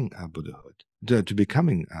becoming Buddhahood, to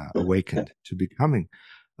becoming awakened, to becoming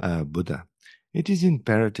Buddha, it is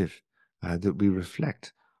imperative that we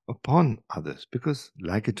reflect upon others, because,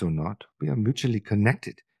 like it or not, we are mutually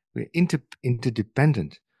connected. We're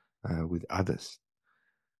interdependent with others.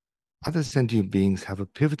 Other sentient beings have a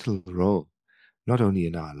pivotal role, not only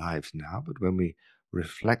in our lives now, but when we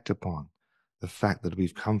reflect upon the fact that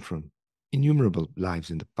we've come from innumerable lives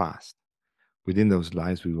in the past. Within those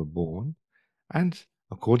lives we were born, and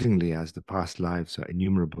accordingly, as the past lives are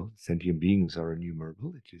innumerable, sentient beings are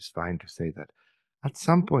innumerable, it is fine to say that at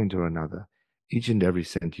some point or another, each and every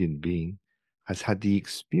sentient being has had the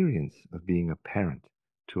experience of being a parent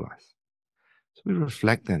to us. So we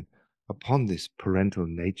reflect then upon this parental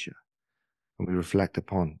nature, and we reflect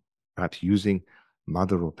upon perhaps using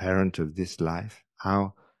mother or parent of this life,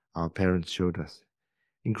 how our parents showed us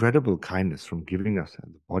incredible kindness from giving us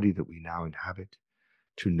the body that we now inhabit,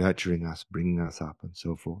 to nurturing us, bringing us up, and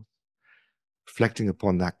so forth. Reflecting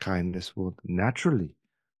upon that kindness will naturally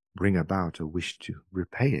bring about a wish to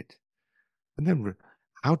repay it. And then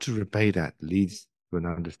how to repay that leads to an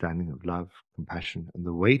understanding of love, compassion, and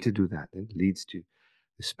the way to do that then leads to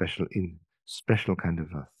a special kind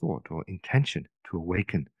of a thought or intention to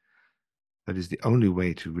awaken. That is the only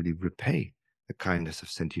way to really repay the kindness of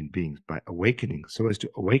sentient beings, by awakening, so as to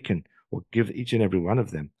awaken or give each and every one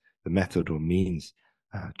of them the method or means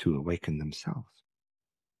to awaken themselves.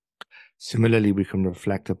 Similarly, we can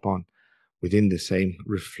reflect upon, within the same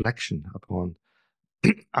reflection upon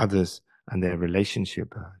others and their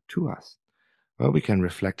relationship to us, well, we can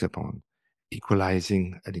reflect upon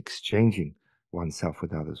equalizing and exchanging oneself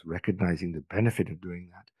with others, recognizing the benefit of doing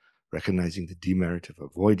that, recognizing the demerit of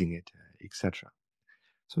avoiding it, etc.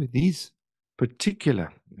 So these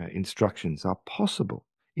particular instructions are possible.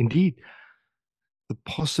 Indeed, the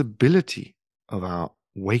possibility of our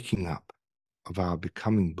waking up, of our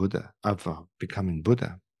becoming Buddha,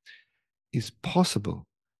 is possible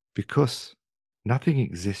because nothing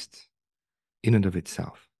exists in and of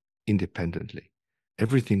itself independently.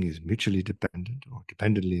 Everything is mutually dependent, or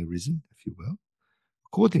dependently arisen, if you will.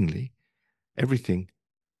 Accordingly, anything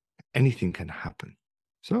can happen.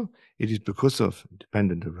 So it is because of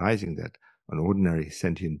dependent arising that an ordinary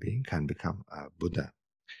sentient being can become a Buddha.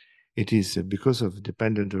 It is because of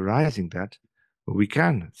dependent arising that we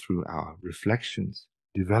can, through our reflections,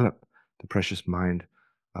 develop the precious mind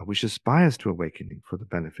which aspires to awakening for the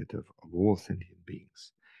benefit of all sentient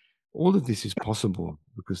beings. All of this is possible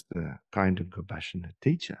because the kind and compassionate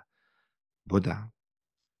teacher, Buddha,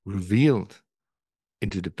 revealed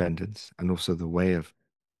interdependence and also the way of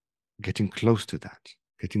getting close to that,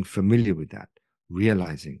 getting familiar with that,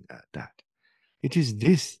 realizing that. It is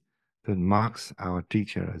this that marks our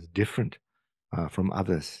teacher as different from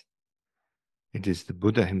others. It is the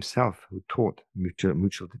Buddha himself who taught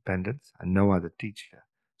mutual dependence, and no other teacher.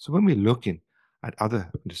 So when we look at other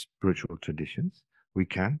spiritual traditions, we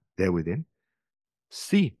can, there within,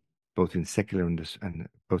 see both in secular and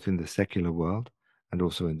both in the secular world and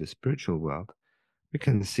also in the spiritual world, we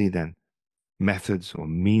can see then methods or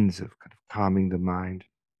means of kind of calming the mind,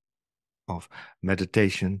 of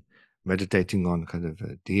meditation, meditating on kind of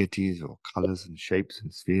deities or colors and shapes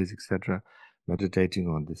and spheres, etc., meditating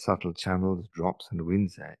on the subtle channels, drops and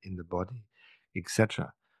winds in the body,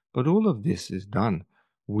 etc. But all of this is done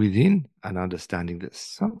within an understanding that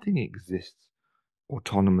something exists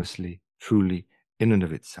autonomously, truly, in and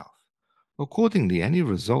of itself. Accordingly, any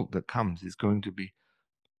result that comes is going to be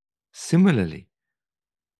similarly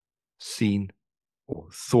seen, or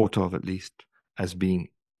thought of at least, as being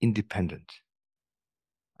independent.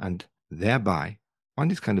 And thereby, one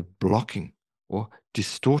is kind of blocking or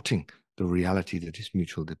distorting the reality that is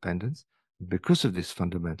mutual dependence. Because of this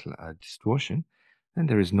fundamental distortion, then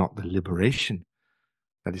there is not the liberation.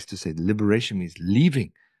 That is to say, liberation means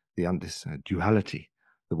leaving this duality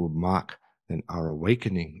that will mark then our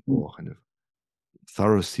awakening or kind of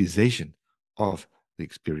thorough cessation of the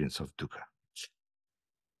experience of dukkha.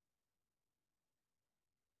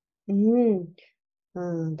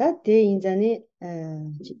 다 대인자네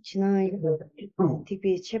지나이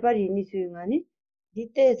티비 체발이 니수용하니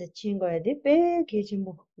니때에서 친 거야 돼빼 계신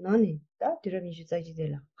뭐 나니 다 들으면 주자지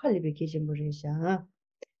되라 칼리베 계신 뭐래샤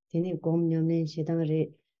되니 공념는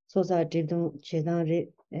제당을 소사 제동 제당을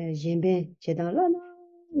옌베 제당라나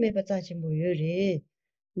매바자지 뭐여리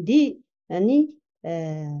디 아니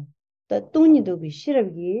다 돈이도 비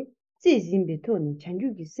싫어기 제진비 돈이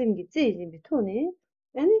잔주기 셈기 제진비 돈이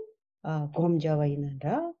아니 곰자와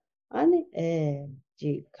있는다 아니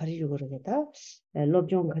지 가리고 그러겠다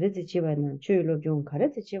롭종 가르치 집에는 주요 롭종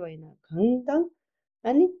가르치 집에는 강당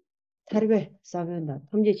아니 다르베 사면다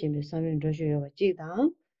탐지 집에 사면 저셔요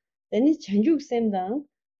지당 아니 전juk 셈당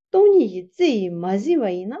돈이 제이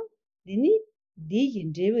마지와이나 니니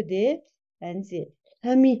디긴 데브데 안지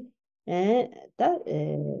하미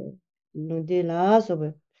에다에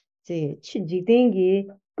노데라서베 제 친지된기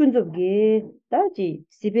근접기 다지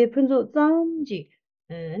집에 분조 짱지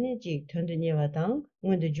아니지 던드니와당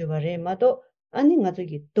먼저 주바레 마도 아니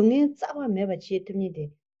가족이 동네 짜바 매바 지에트니데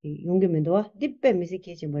용기면도와 딥배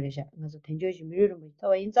미세케지 버려샤 가서 된저지 미르르 뭐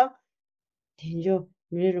타와 인자 된저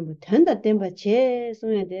미르르 뭐 된다 땜바 제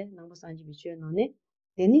소야데 남부 산지 비추에 너네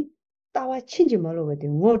되니 따와 친지 말로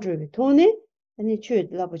거든 뭐줄 돈에 아니 추에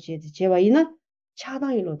라버지에 제와 이나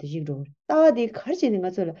차당이로 드시기로 따디 가르치는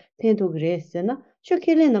것을 된도 그랬으나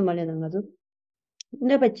쇼켈레나 말레나 가도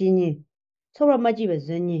내가 지니 서로 맞이베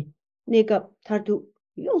전니 내가 다도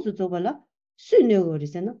용수 줘발라 수녀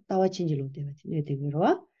그랬으나 따와 친지로 되거든 내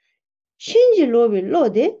되기로와 친지 로비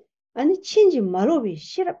로데 아니 친지 말로비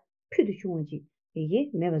싫어 피도 중요지 이게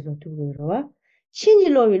내가 좀 두고로와 친지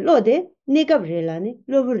로비 로데 내가 브레라니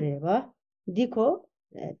로브레바 디코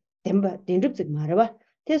덴바 덴릅직 말아봐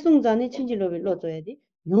대송자네 친지 로비 로줘야지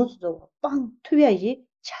용수도 빵 투야지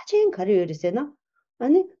차진 가려 이랬으나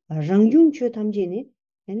아니 랑중 주 탐지니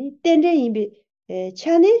아니 땡땡 이비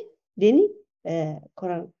차네 되니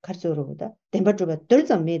거랑 가르쳐로보다 덴바주가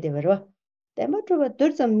덜좀 매대버와 덴바주가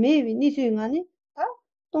덜좀 매위 니수잉하니 다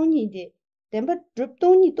돈이데 덴바 줍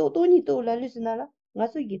돈이 또 라르스나라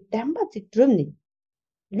가서 이게 덴바지 줍니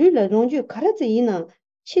르라 롱주 가르쳐 이나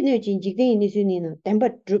친여진 직대인 니수니나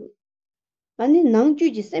덴바 줍 아니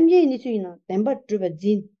낭주지 셈제 니수이나 덴바 줍아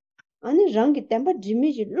진 아니 랑기 덴바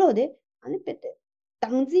지미지 로데 아니 베테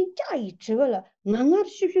당지 짜이 저거라 나가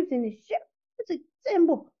쉽쉽되니 쉽지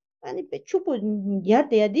셈보 아니 베 추보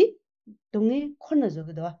야대야디 동네 코너서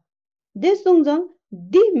그도 내 송장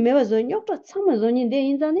디 메와서 녀터 참아서니 내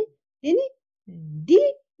인자니 되니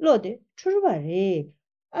디 로데 출발해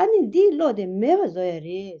아니 디 로데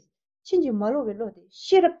메와서야리 친지 말로베 로데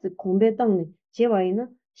시럽스 공배 땅네 제와이나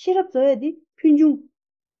시럽서야디 핀중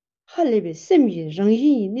할레베 셈지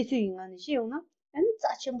랑이 니수잉하니 시용나 아니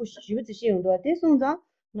자첨부 쉬부지 시용도 대 송장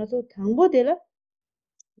나서 당보되라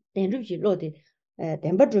덴루지 로데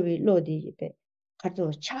덴바주비 로데 베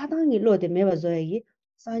가서 차당이 로데 메와서야기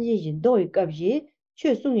산지진 도이 값이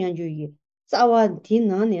최송양주의 자와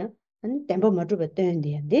디나냐 아니 덴바 마주베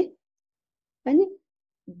덴데인데 아니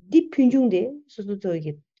디 핀중데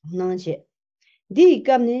수수저기 나지 디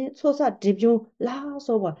값네 소사 집중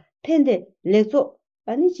라서바 펜데 렉소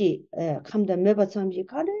아니지 감다 메바 참지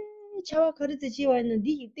가래 차와 가르지 지와 있는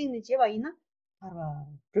니 땡네 제와 있나 바로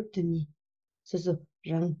럽더니 수수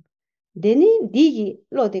랑 데니 디기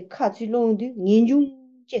로데 카치 롱디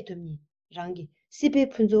년중 제토니 랑기 시베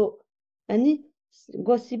푼조 아니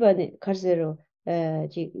고시바네 카르세로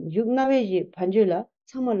지 육나베지 반줄라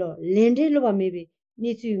참말로 렌데로바 메비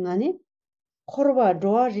니츠잉하니 코르바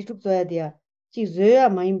도아 리툭 줘야 돼야 지 줘야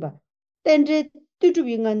마임바 텐제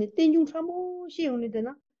뚜뚜빙하니 텐중 참모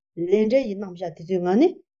시용니데나 렌데 이남샤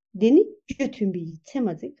디즈잉하니 데니 쭈툼비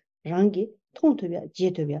체마지 랑기 통토비야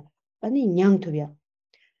제토비야 아니 냥토비야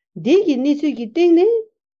데기 니츠기 땡네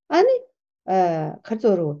아니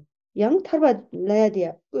가르쳐로 양 탈바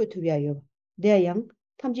라야디야 끄투비야요 대양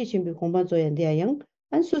탐지 준비 공부 줘야 대양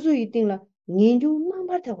안 수수 이띵라 년중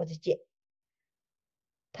망바타고 지지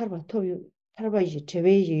탈바 토비 탈바 이제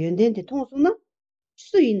제외지 연된데 통수나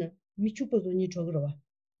수이는 미축보존이 저거로 와.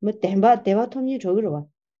 뭐 대바 톰이 저거로 와.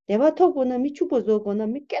 대바 토고나 미축보조고나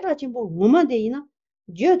미깨라진 뭐 뭐만 되이나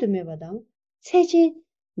지어도 매바당 세지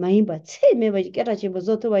많이 봐. 세 매바 깨라진 뭐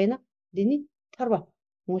저도 와이나 되니 탈바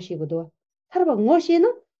모시고도 탈바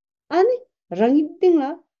모시나 아니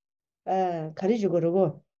랑이띵라 가리주고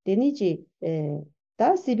그러고 되니지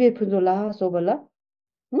다 시베 분조라 소발라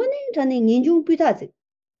뭐네 전에 인중 비다지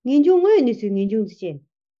인중 왜 니스 인중지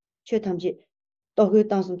최탐지 또그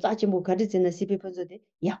땅숨 짜지 뭐 가르치는 시비 분서데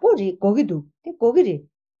야고리 거기도 데 거기리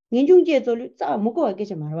인중제 졸 짜 먹고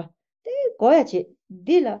와게지 말아 데 거야지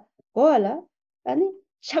딜라 거알라 아니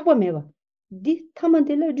샤고 메바 디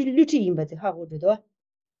타만데라 릴리티 임바데 하고도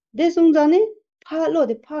데 송자네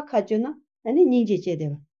파로데 파카주나 아니 닌지제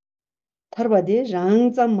데바 타르바데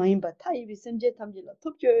랑자 마임바 타이비 심제 탐질라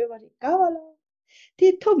톱줘요 바리 가발라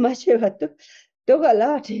디톱 마셔봐 또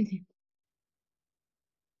또가라 되니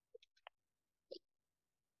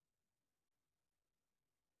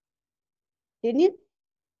되니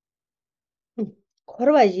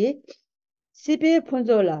걸어봐야지 시베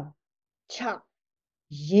폰조라 차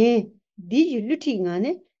예, 니지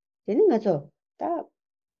루팅하네 되는 거죠 다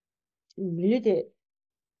밀리데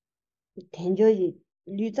텐조지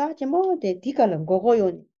리자지 뭐데 디가는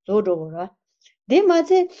거고요 조조라 내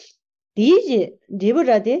맛에 디지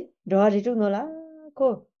리브라데 로아리도 놀라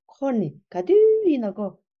고 코니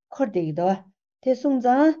가디나고 코데기도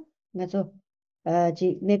대송자 맞아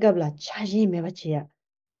아지 내가블라 차지 매바치야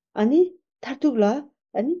아니 타투글라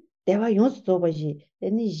아니 대화 용수 줘봐지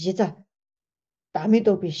아니 이자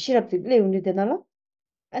담이도 비 시럽들 레운이 되나라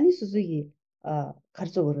아니 수수기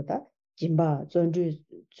가르쳐 버렸다 짐바 전주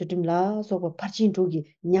주dim라 소고 파친 쪽이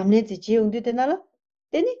냠내지 지용도 되나라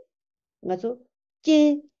되니 맞아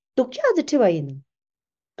제 독자들 tre바 있는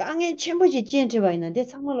강에 첨부지 제 tre바 있는데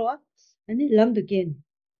상말로 와 아니 람도 겐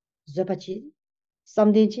저바치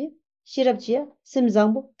삼딘치 시럽지야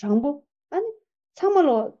심장부 장부 아니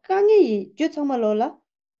상말로 강에 이저 상말로라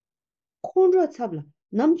콘로 잡라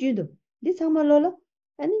남주도 네 상말로라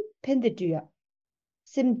아니 펜데주야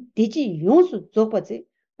심 디지 용수 쪽바지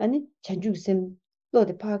아니 전주심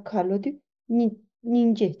너데 파칼로디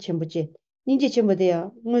닌제 첨부지 닌제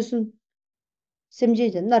첨부돼야 무슨 심지에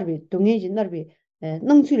나르비 동해지 나르비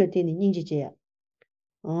능수를 되는 닌지제야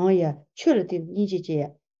어야 출을 되는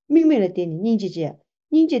닌지제야 민매를 되는 닌지제야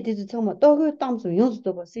닌제 되도 정말 또그 땅수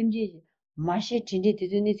용수도 봐 심지에 맛이 진짜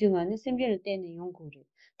되는 중간에 심지를 되는 연구를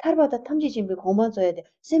탈바다 탐지 준비 공부만 줘야 돼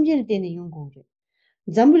심지를 되는 연구를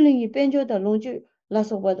잠블링이 뺀줘다 롱주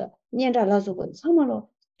라소바다 년다 라소바 참말로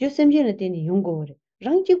저 심지를 되는 연구를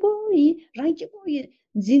랑지고이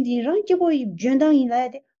진디 랑지고이 전당이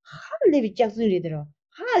나야 돼 할레비 짝슨리더라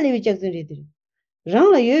할레비 짝슨리더라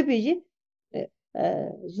랑라 여비지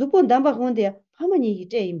zupo damba konde pamani gi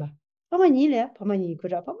te imba pamani le pamani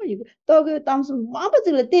kura pamani to ge tamsu mamba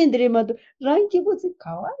zile tendre ma do rangi bo zi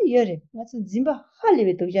kawa yore ngatsu zimba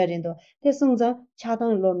halibe do jarendo te sungza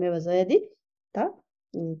chadang lo me ba ya di ta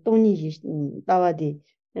toni ji dawa di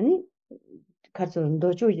ani karso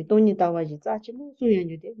ndo chuji toni dawa ji za chi mo su yan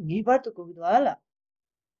ju de ni bar to ko do ala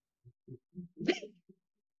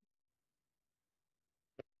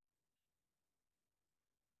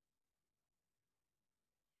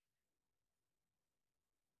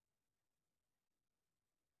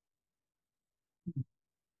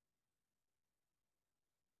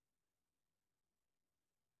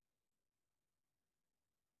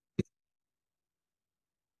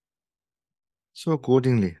So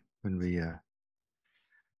accordingly, when we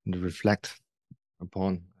reflect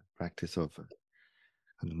upon practice of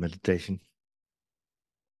meditation,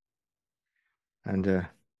 and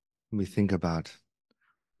we think about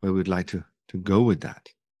where we'd like to go with that.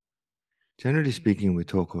 Generally speaking, we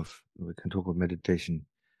can talk of meditation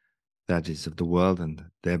that is of the world and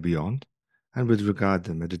there beyond, and with regard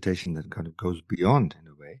to meditation that kind of goes beyond in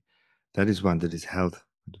a way, that is one that is held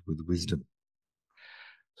with wisdom.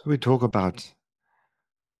 So we talk about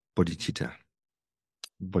bodhicitta.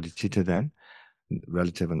 Bodhicitta then,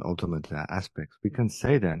 relative and ultimate aspects. We can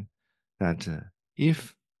say then that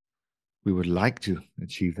if we would like to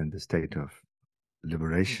achieve then the state of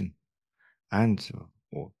liberation and,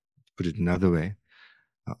 or put it another way,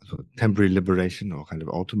 so temporary liberation or kind of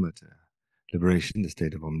ultimate liberation, the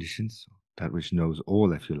state of omniscience, that which knows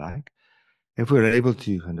all, if you like, if we're able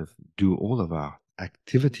to kind of do all of our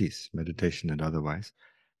activities, meditation and otherwise,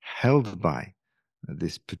 held by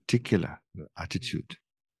this particular attitude,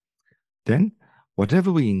 then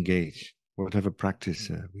whatever we engage, whatever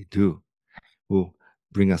practice we do, will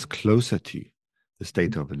bring us closer to the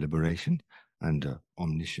state of liberation and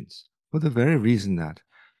omniscience, for the very reason that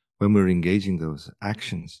when we're engaging those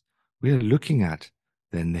actions, we are looking at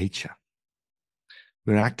their nature.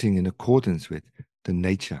 We're acting in accordance with the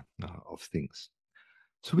nature of things.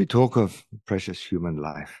 So we talk of precious human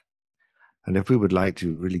life. And if we would like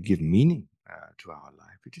to really give meaning to our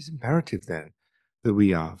life, it is imperative then that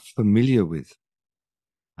we are familiar with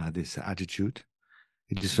this attitude.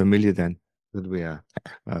 It is familiar then that we are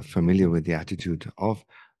familiar with the attitude of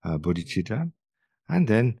bodhicitta. And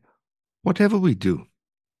then whatever we do,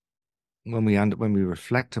 when we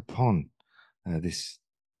reflect upon this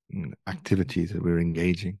activity that we're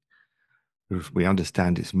engaging, if we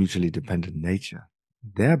understand its mutually dependent nature,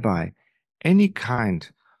 thereby any kind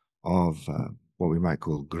of what we might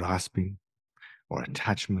call grasping or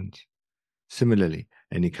attachment, similarly,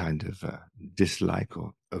 any kind of dislike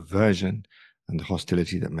or aversion and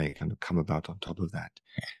hostility that may kind of come about on top of that,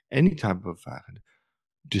 any type of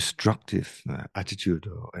destructive attitude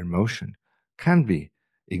or emotion can be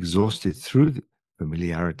exhausted through the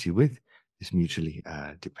familiarity with this mutually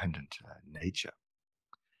dependent nature.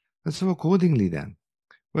 And so accordingly then,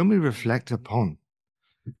 when we reflect upon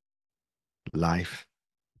life,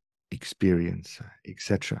 experience,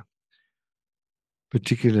 etc.,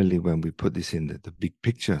 particularly when we put this in the big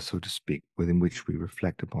picture, so to speak, within which we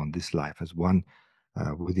reflect upon this life as one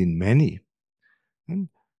within many, and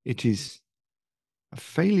it is a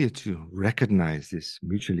failure to recognize this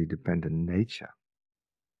mutually dependent nature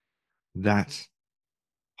that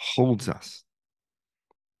holds us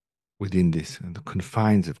within this, the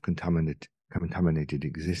confines of contaminated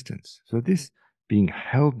existence. So this being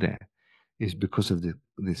held there is because of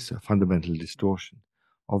this fundamental distortion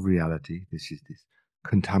of reality. This is this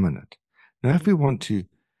contaminant. Now, if we want to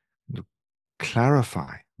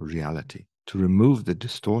clarify reality, to remove the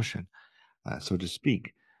distortion, so to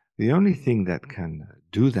speak, the only thing that can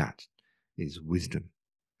do that is wisdom.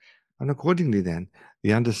 And accordingly then,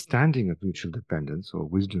 the understanding of mutual dependence, or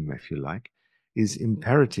wisdom if you like, is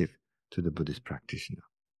imperative to the Buddhist practitioner.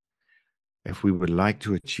 If we would like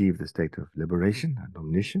to achieve the state of liberation and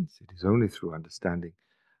omniscience, it is only through understanding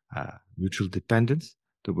mutual dependence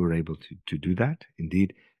that we're able to do that.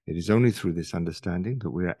 Indeed, it is only through this understanding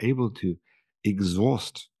that we are able to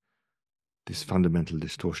exhaust this fundamental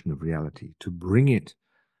distortion of reality, to bring it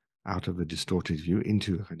out of a distorted view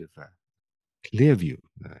into a kind of a clear view,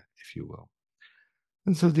 if you will.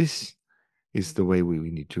 And so this is the way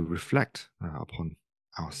we need to reflect upon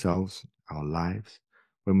ourselves, our lives.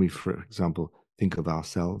 When we, for example, think of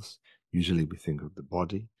ourselves, usually we think of the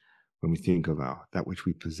body. When we think of that which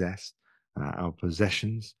we possess, our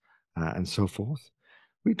possessions, and so forth,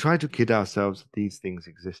 we try to kid ourselves that these things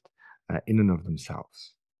exist in and of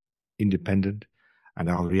themselves, independent, and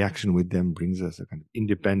our reaction with them brings us a kind of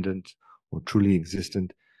independent or truly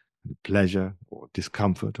existent pleasure or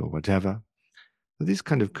discomfort or whatever. But this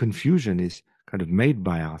kind of confusion is kind of made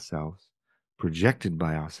by ourselves, projected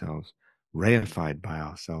by ourselves, reified by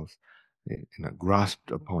ourselves,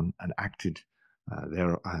 grasped upon and acted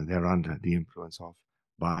thereunder the influence of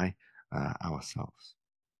by ourselves.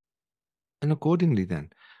 And accordingly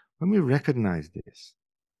then, when we recognize this,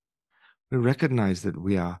 we recognize that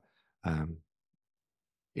we are kind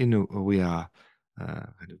of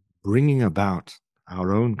bringing about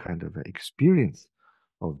our own kind of experience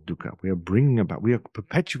of dukkha. We are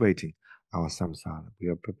perpetuating our samsara. We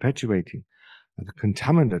are perpetuating the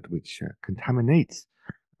contaminant which contaminates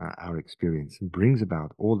our experience and brings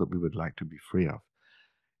about all that we would like to be free of.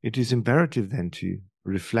 It is imperative then to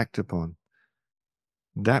reflect upon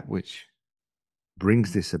that which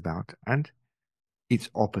brings this about and its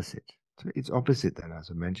opposite. So its opposite then, as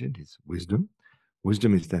I mentioned, is wisdom.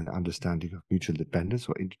 Wisdom is then understanding of mutual dependence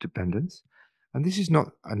or interdependence. And this is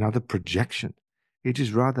not another projection. It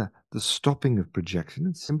is rather the stopping of projection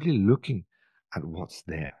and simply looking at what's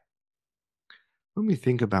there. When we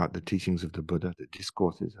think about the teachings of the Buddha, the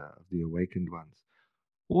discourses of the awakened ones,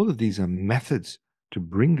 all of these are methods to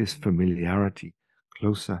bring this familiarity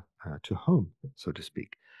closer to home, so to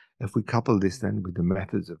speak. If we couple this then with the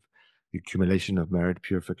methods of the accumulation of merit,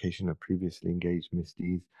 purification of previously engaged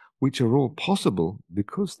misdeeds, which are all possible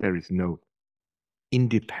because there is no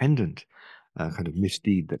independent kind of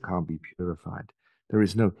misdeed that can't be purified. There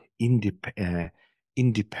is no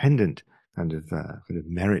independent kind of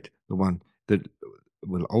merit, the one that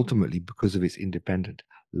will ultimately, because of its independent,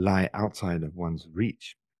 lie outside of one's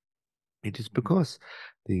reach. It is because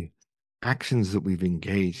the actions that we've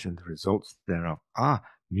engaged and the results thereof are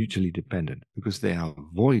mutually dependent, because they are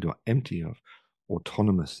void or empty of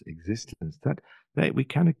autonomous existence, that we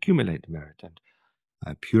can accumulate merit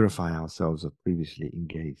and purify ourselves of previously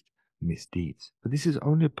engaged misdeeds. But this is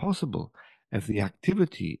only possible if the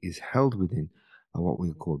activity is held within what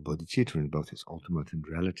we call bodhicitta in both its ultimate and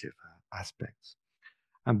relative aspects.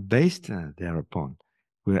 And based thereupon,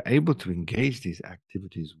 we are able to engage these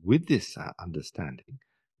activities with this understanding.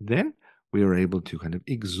 Then we are able to kind of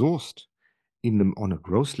exhaust in them on a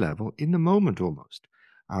gross level, in the moment almost,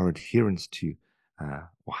 our adherence to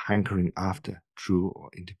or hankering after true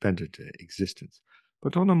or independent existence.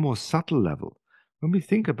 But on a more subtle level, when we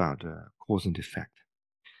think about cause and effect,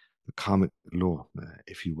 the karmic law,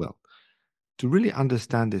 if you will, to really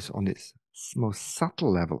understand this on its most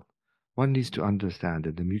subtle level, one needs to understand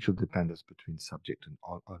that the mutual dependence between subject and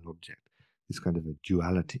object is kind of a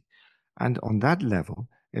duality. And on that level,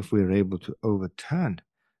 if we're able to overturn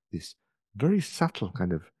this very subtle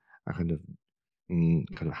kind of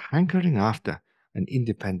hankering after an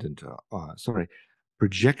independent,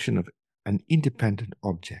 projection of an independent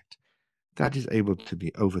object that is able to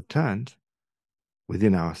be overturned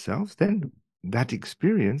within ourselves, then that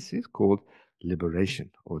experience is called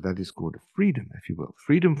liberation, or that is called freedom, if you will.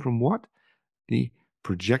 Freedom from what? The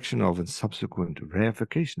projection of and subsequent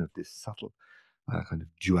reification of this subtle kind of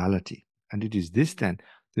duality. And it is this then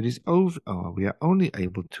that is we are only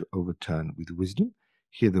able to overturn with wisdom.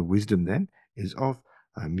 Here the wisdom then is of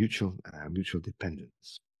mutual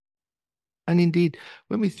dependence. And indeed,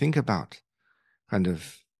 when we think about kind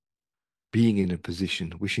of being in a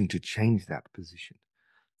position, wishing to change that position,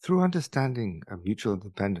 through understanding mutual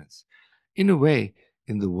dependence, in a way,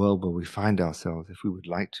 in the world where we find ourselves, if we would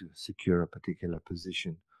like to secure a particular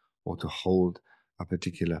position or to hold a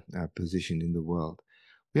particular position in the world,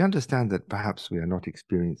 we understand that perhaps we are not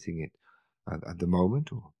experiencing it at the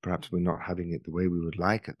moment, or perhaps we're not having it the way we would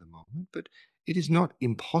like at the moment, but it is not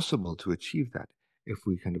impossible to achieve that if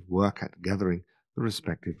we kind of work at gathering the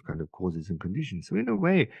respective kind of causes and conditions. So in a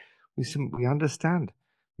way, we understand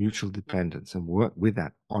mutual dependence and work with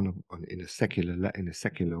that in a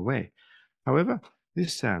secular way. However,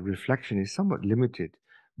 this reflection is somewhat limited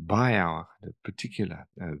by our particular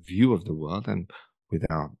view of the world and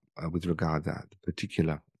with regard to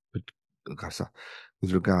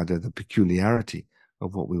the peculiarity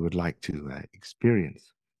of what we would like to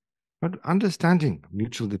experience. But understanding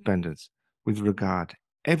mutual dependence with regard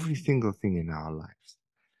every single thing in our lives,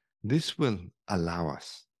 this will allow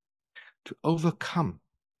us to overcome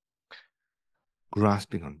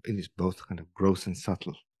grasping on in these both kind of gross and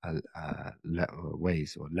subtle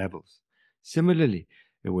ways or levels. Similarly,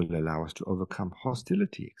 it will allow us to overcome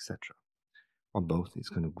hostility, etc., on both these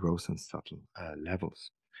kind of gross and subtle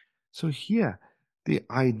levels. So here, the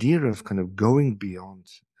idea of kind of going beyond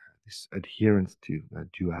this adherence to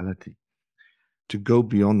duality, to go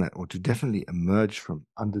beyond that, or to definitely emerge from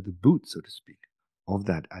under the boot, so to speak, of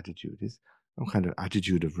that attitude is some kind of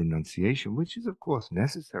attitude of renunciation, which is of course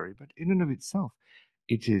necessary, but in and of itself,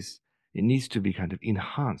 it needs to be kind of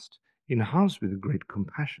enhanced with great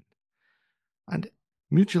compassion. And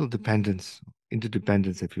mutual dependence,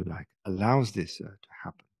 interdependence, if you like, allows this to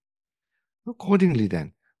happen. Accordingly,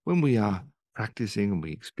 then, when we are practicing and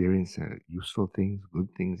we experience useful things, good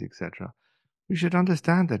things, etc., we should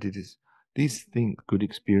understand that it is these things, good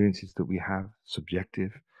experiences that we have,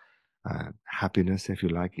 subjective happiness, if you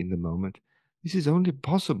like, in the moment, this is only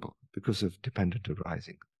possible because of dependent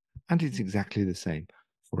arising. And it's exactly the same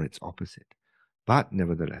for its opposite. But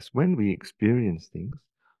nevertheless, when we experience things,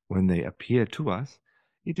 when they appear to us,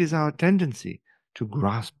 it is our tendency to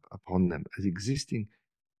grasp upon them as existing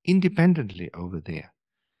independently over there.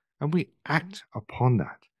 And we act upon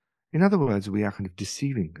that. In other words, we are kind of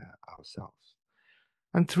deceiving ourselves.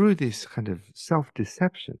 And through this kind of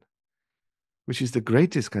self-deception, which is the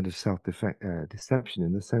greatest kind of self-deception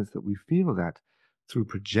in the sense that we feel that through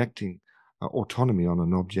projecting autonomy on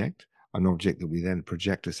an object that we then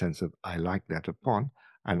project a sense of I like that upon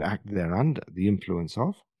and act thereunder the influence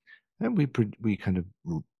of, then we kind of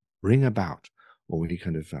bring about, or we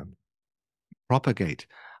kind of propagate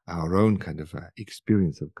our own kind of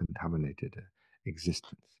experience of contaminated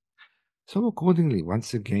existence. So accordingly,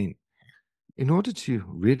 once again, in order to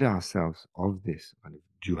rid ourselves of this kind of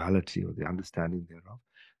duality or the understanding thereof,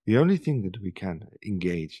 the only thing that we can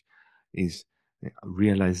engage is a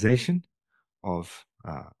realization of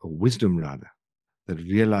a wisdom, rather, that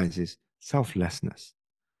realizes selflessness.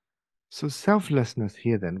 So selflessness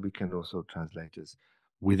here then we can also translate as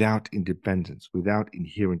without independence, without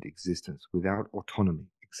inherent existence, without autonomy,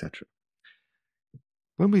 etc.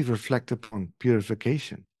 When we reflect upon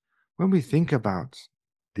purification, when we think about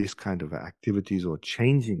this kind of activities or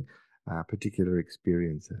changing a particular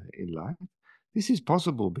experience in life, this is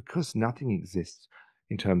possible because nothing exists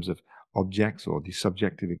in terms of objects or the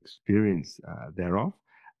subjective experience thereof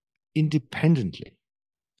independently.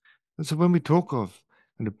 And so when we talk of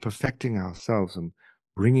kind of perfecting ourselves and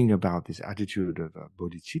bringing about this attitude of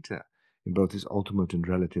bodhicitta in both its ultimate and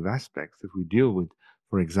relative aspects, if we deal with,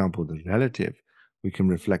 for example, the relative, we can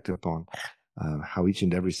reflect upon how each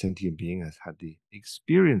and every sentient being has had the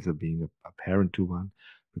experience of being a parent to one,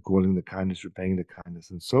 recalling the kindness, repaying the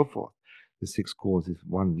kindness, and so forth. The six causes,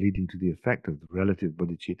 one leading to the effect of the relative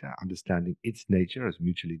bodhicitta, understanding its nature as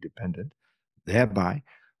mutually dependent. Thereby,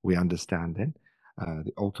 we understand then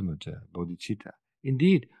the ultimate bodhicitta.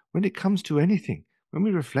 Indeed, when it comes to anything, when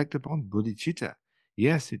we reflect upon bodhicitta,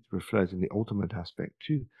 Yes, it refers in the ultimate aspect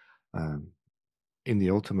to, in the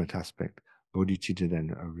ultimate aspect, bodhicitta then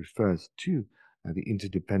refers to the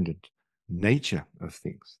interdependent nature of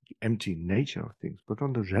things, the empty nature of things. But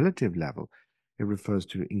on the relative level, it refers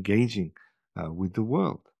to engaging with the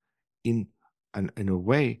world in a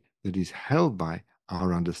way that is held by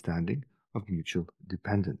our understanding of mutual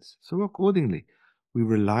dependence. So accordingly, we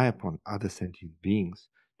rely upon other sentient beings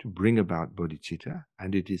to bring about bodhicitta,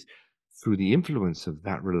 and it is through the influence of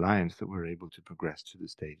that reliance that we're able to progress to the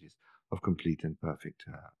stages of complete and perfect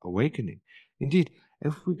awakening. Indeed,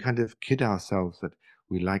 if we kind of kid ourselves that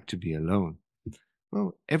we like to be alone,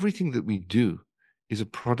 well, everything that we do is a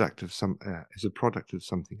product of something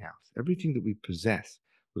else. Everything that we possess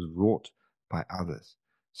was wrought by others.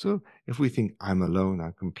 So if we think I'm alone,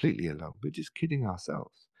 I'm completely alone, we're just kidding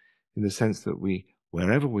ourselves in the sense that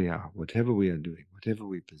wherever we are, whatever we are doing, whatever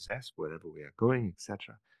we possess, wherever we are going,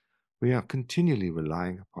 etc., we are continually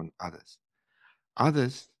relying upon others.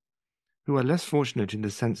 Others who are less fortunate in the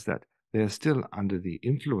sense that they are still under the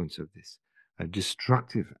influence of this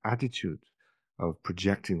destructive attitude of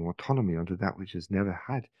projecting autonomy onto that which has never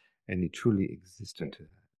had any truly existent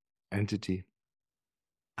entity,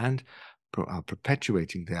 and are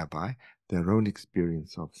perpetuating thereby their own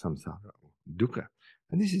experience of samsara or dukkha.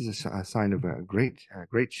 And this is a sign of a great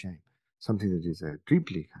shame, something that is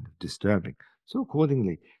deeply kind of disturbing. So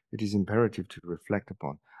accordingly, it is imperative to reflect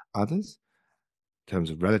upon others in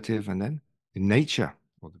terms of relative, and then the nature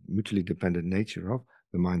or the mutually dependent nature of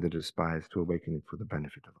the mind that aspires to awakening for the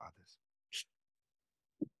benefit of others.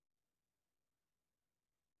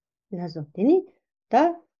 그래서 되니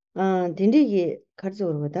다 딘디기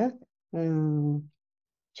가져오거다.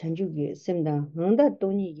 전주기 쌤다. 뭔가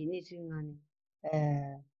돈이 이니 중간에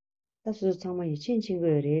다수 정말 친친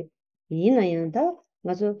거래. 이나연다.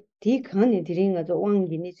 맞아. 디 칸이 드린 가서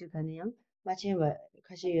왕기니 주가네요. 마침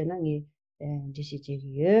가시 연항이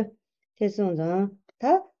지시지기요. 태송자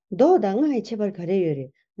다 도당에 제발 가래요래.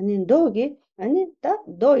 아니 도기 아니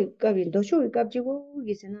다도 이값이 도쇼 이값지고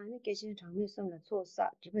이게서는 아니 계신 장면성을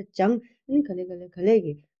소사 집에 장 아니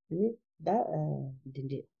걸레기 아니 다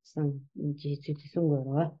딘디 상 지지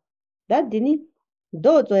송거로 다 디니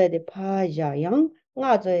도 줘야 돼 파자 양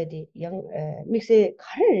nga zoe de yang mixe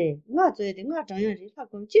khare nga zoe de nga jang yang ri sa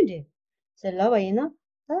kom chin de se la ba yin na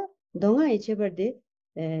ta do nga yi che bar de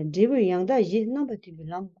de bu yang da yi na ba ti bi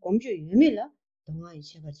lam kom ju yu mi la do nga yi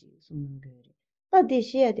che bar ji sum nang ge ri ta de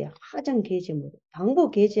shi ya de ha jang ge che mo dang bo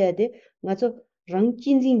ge che ya de nga zo rang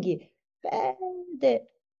jin jing gi ba de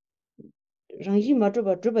rang yi ma zhe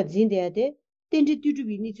ba jin de ya de den zhi du zhi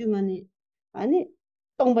bi ni zu ma ni ani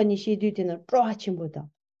dong ba ni shi du de na zhuo chen bo da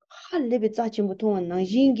할레베 짜침부 통한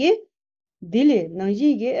나징게 딜레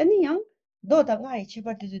나징게 아니 양 도다가 이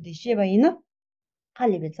치바드도 시바이나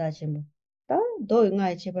할레베 짜침부 다도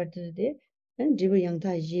nga 치바드데 지부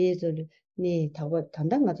양타 예절 네 타고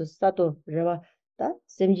단단 가서 싸도 레바 다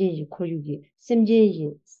셈진지 코류기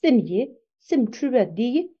셈진지 셈지 셈 출바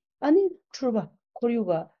디기 아니 출바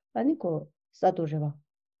코류가 아니 고 싸도 레바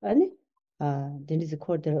아니 덴디스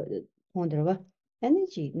코더 폰더바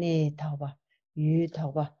아니지 네 타봐 유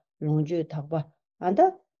타봐 롱주 타봐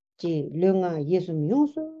안다 지 령아 예수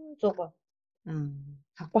용수 저거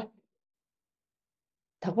타봐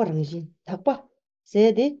닭바랑시 닭바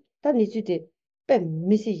세데 다 니주데 뱀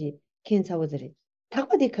메시지 켄사워들이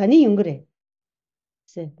닭바디 가니 용그래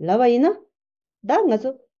세 라바이나 다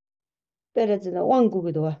가서 빼라지나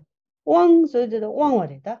왕국에도 와왕 소리도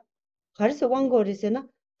왕월이다 가르서 왕거리세나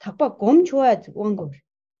닭바 검 좋아야지 왕거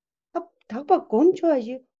닭바 검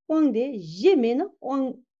좋아야지 왕데 예메나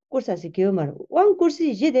왕 꼴사시 교말 왕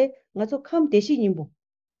꼴시 예데 가서 감 대신님보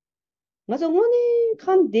가서 오늘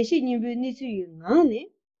감 대신님이 니지 나네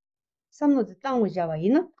삼노드 땅을 잡아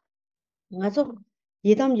이나 가서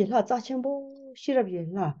예담지라 자천보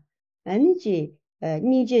시럽이라 아니지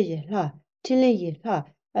니제지라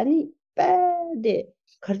틀리지라 아니 빠데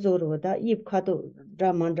가르조로다 입카도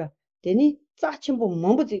라만다 되니 자천보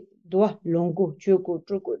뭐부지 도와 롱고 주고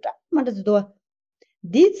주고 다 만다도 도와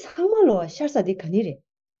디 상말로 샤사디 가니래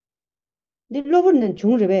디 로버는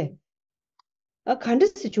중르베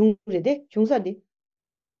칸드스 중르데 중사디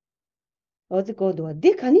어디 거도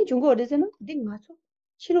디 가니 중고 어디서는 디 맞죠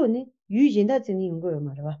치료네 유진다지니 용거요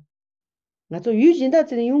말아 나도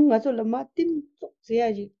유진다지니 용 가서 마틴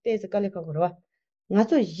쏙해야지 때서 갈까 그러와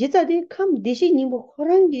나도 이자디 컴 대신이 뭐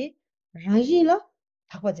호랑기 라지라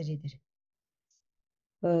닭바지리들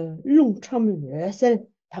롱참을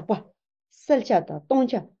닭바 셀차다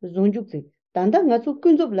똥차 종죽지 단단 나도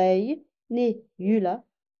근접 라이 네 유라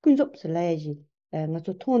근접 라이지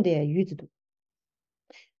나도 통대 유지도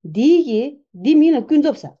디기 디미는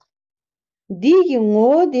근접사 디기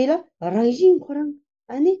ngo데라 랑진 코랑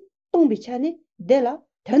아니 똥비차네 데라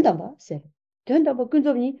된다봐 세 된다봐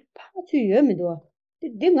근접니 파츠 여면도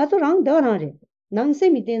데 가서랑 더라래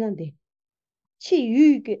낭셈이 되는데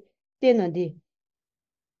치유게 되는데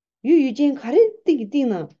유유진 가르 뜨기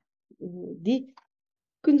뜨나 디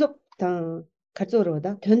근접 다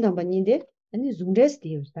가져로다 된다봐 니데 아니 줌레스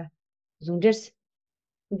되었다 줌레스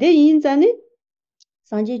데 인자네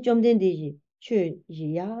산지 좀 된디지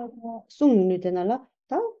추야 송윤이 되나라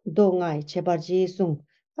다 도가이 제바지 송다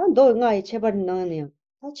도가이 제바 나네요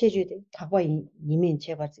다 제주대 다과 이면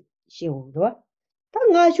제바지 시오로 다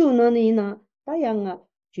가쇼 나네나 다 양아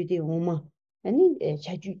주디 오마 아니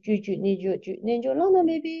자주 주주 내주 내주 라나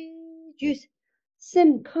메비 주스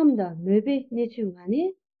셈 캄다 메비 내주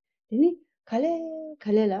아니 아니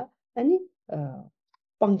칼레라 아니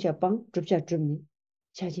빵자빵 줍자 줍니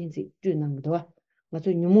차진지 주는 거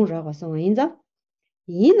맞아 뉴모라고 성인자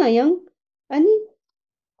이나양 아니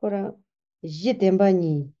거라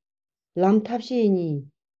지템바니 람탑시니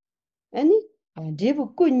아니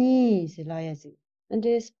제부 꾸니 슬라야지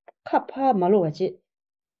근데 카파 말로가지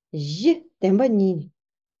지템바니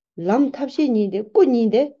람탑시니데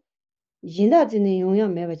꾸니데 지나지는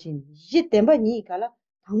용량 매바지 지템바니 갈라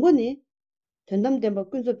당고니 전담템바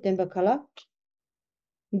군섭템바 갈라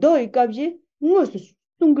너 이까지 무엇을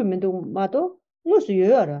숨기면도 마도 무엇을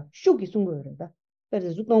요야라 쇼기 숨거려다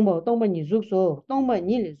그래서 동바니 죽소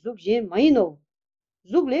동바니 죽제 마이노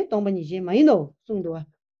죽래 동바니 제 마이노 숨도와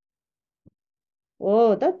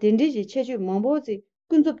다 딘디지 체주 몽보지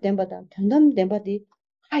군접 댐바다 전담 댐바디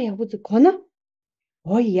하야부지 거나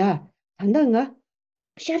어이야 단단가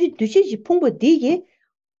샤리 두시지 풍부 되게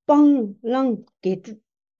빵랑 게주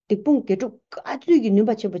득봉 게주 까주기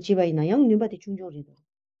누바체 버치바이나 양 누바디 중조리도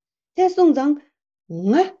대송장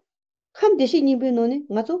nga kham de shi ni be no ne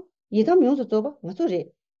nga zo yi dam yong zo zo ba nga zo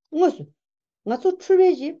re nga zo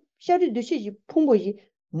chue ji sha ri de shi ji pong bo ji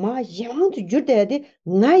ma yang zu ju de de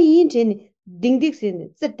nga yin je ni ding dik se ne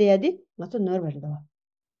zet de de nga zo ner ba de ba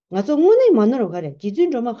nga zo ngo ne ma no ro ga re ji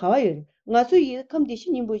jun zo ma ga wa yo nga zo yi kham de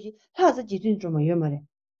shi ni bo ji ha za ji jun zo ma yo ma re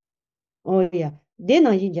oh ya de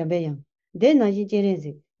na ji jam be yang de na ji je re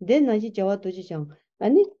zi de na ji ja wa do ji chang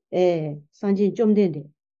ani san jin chom de de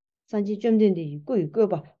산지 좀 된데 꾸이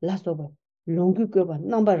끄봐 라소봐 롱규 끄봐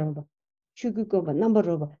넘버로봐 추규 끄봐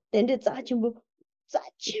넘버로봐 근데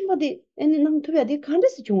짜침뭐디 애니 남 투야디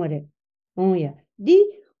칸데스 중화래 어야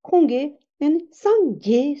디 콩게 애니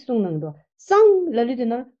상제 송능도 상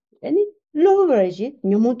랄리드나 애니 로버지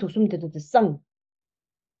녀모 도숨 되도 상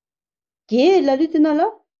게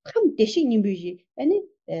랄리드나라 캄 대신 님비지 애니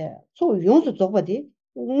소 용수 쪽바디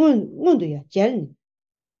응은도야 젤니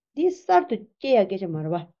디 스타트 깨야게 좀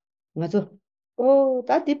말아 맞아.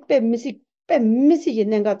 다 뒷배 미시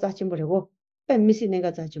내가 자친 버리고 배 미시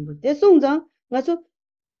내가 자친 버. 대송장 맞아.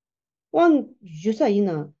 왕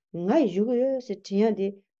주사이나 nga yugo se tiya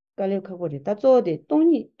de kale khagore ta zo de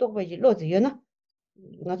tongni tokba ji lo zyo na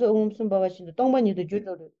nga zo sum ba shin de tongba ni de ju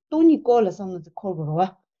de tongni ko la sam de ko ro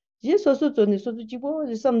wa ji so so zo ni so ji bo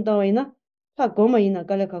ji sam da wa ina ta go ma ina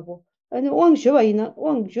kale khago ani 왕 shwa ina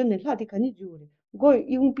왕 ju ne la de khani ju go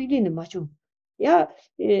yung bi ni ma chu 야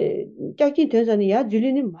짝진 된선이 야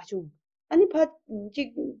줄리는 맞죠 아니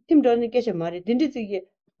지 팀들은 계셔 말이 딘디지게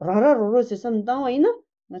라라로로 세상 당와이나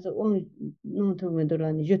맞아 오늘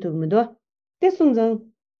노트면도라니 유튜브면도 대송장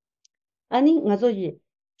아니 맞아지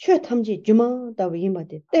최탐지 주마 다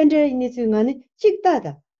위임바데 땡저 있는 순간에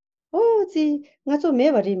찍다다 어지 맞아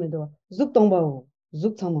매버리면도 죽동바오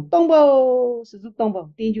죽창모 동바오 죽동바오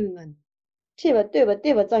땡주인간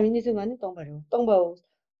对吧咱们那时候俺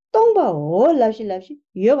东巴라시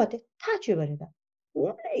여바데 다 줘버려다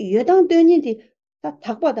여당 되는데 다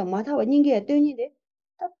닭바다 마타와 닌게 되는데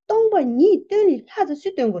다 동바 니 되니 하자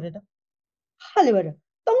수된 거래다 할래버려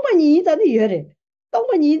동바 니 인자는 여래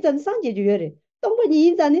동바 니 인자는 상제주 여래 동바 니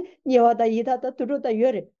인자는 니와다 이다다 들어다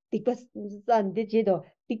여래 띠과 산데 제도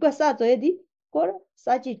띠과 싸줘야지 걸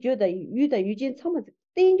싸지 줘다 유다 유진 참아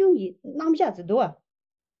땡중이 남샤즈도아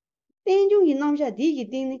땡중이 남샤 디기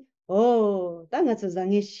땡니 당가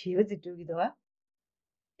저장에 쉬어지 두기도 와.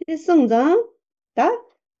 이 성장 다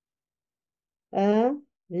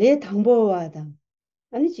레 당보와다.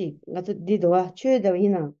 아니지. 가서 니도 와. 최대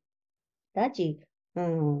이나. 다지.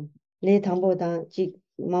 레 당보다 지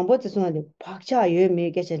망보지 손한테 박차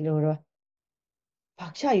유미 계절로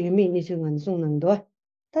박차 유미 니 중간 송능도.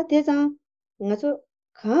 다 대장 가서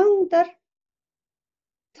강달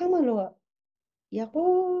참말로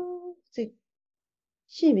야고 지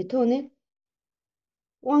시미토네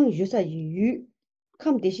왕 유사 유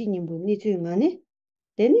캄대시님부 니 중간에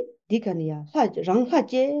되니 디가니야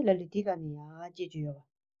랑하제 랄리 디가니야 제주요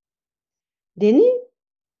데니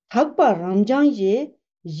탁바 람장지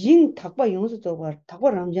yin 탁바 용수 저거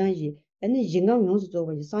탁바 람장지 아니 jingang 용수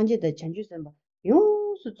저거 산제의 전주선 봐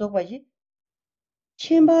용수 저거지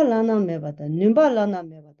쳔바라나 메바다 님바라나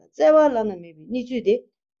메바다 제바라나 메비 니주데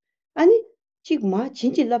아니 지금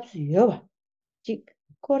진짜 랍스요 지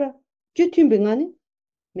코라 주팀병아니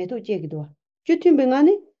메도 제기도 와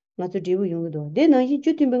주팀병아니 나도 디부 용도 내 나이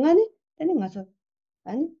주팀병아니 아니 가서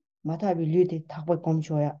아니 마타비 류데 탁바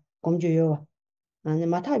검줘야 검줘요 아니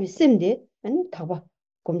마타비 쌤데 아니 탁바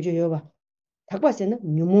검줘요 봐 탁바세는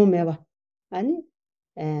뉴모메바 아니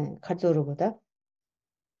카조로보다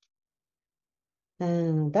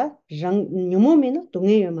다 뉴모메는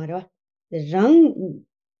동해요 말아 랑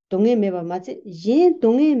동해 메바 맞지 예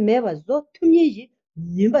동해 메바 조 툼이지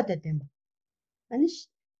님바다 템 아니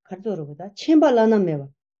카조로보다 쳔발라나 메바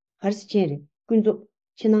가르스 쳔리 군조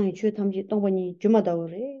친앙이 추 탐지 동번이 주마다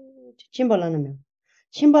오래 쳔발라나 메바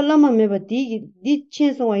쳔발라마 메바 디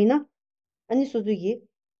쳔송와이나 아니 소두기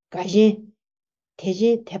가진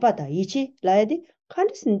대지 대바다 이치 라야디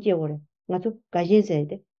칸스는 지어래 맞아 가진 써야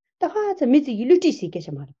돼 다하자 미지 일루티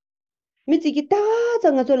시게셔 말 미지기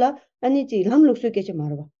다자 가서라 아니지 람룩스 게셔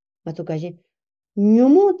말아 맞아 가진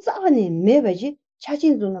묘모 짜네 매바지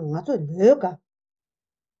차진도는 맞아 뇌가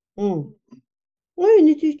응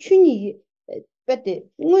뭐니 춘이 빼대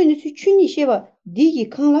뭐니 춘이 쉐바 디기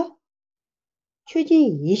칸라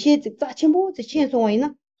최진 이些자친보 저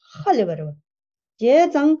신송와이나 할래 버려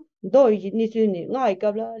제장 너 이제 니스니 nga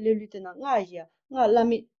ikabla lelutena nga ya nga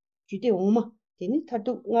lami jude oma teni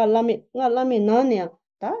thadu nga lami nanya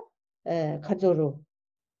ta khajoro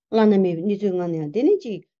lanami nisu nga nya teni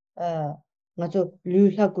ji nga zo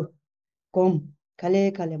lulaku kom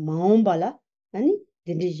kale kale maombala ani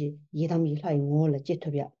dindiji yidam yilha ngola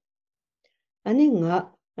jetobya ani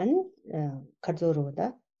nga ani khajoro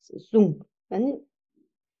da sung ani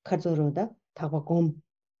khajoro da thaba kom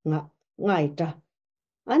nga ita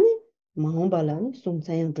아니 마음발란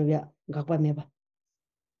송사양 주야 각바 매봐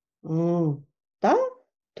다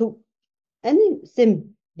두 아니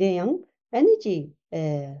심 대양 아니지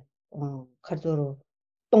카르조로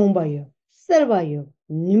똥바요 셀바요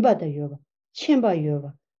님바다요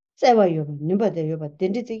쳔바요 째바요 님바다요 바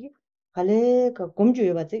덴디지 갈래가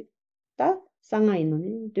곰주요 바지 다 상하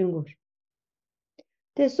있는 된거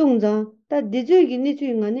대 송자 다 디저기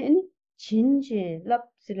니주인가네 아니 진제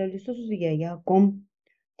랍실리 소소지게 야곰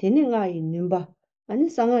되는가이 님바 아니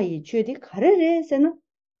상하이 최디 가르레세나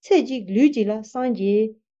체지 류지라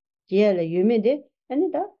상지 제라 유메데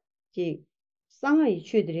아니다 지 상하이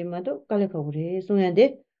최들이마도 깔래거그래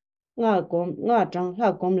송야데 nga chang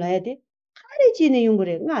la gom la de kare chi ne yung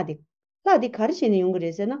gre nga de la de kare chi ne yung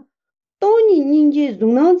gre se na to ni ning ji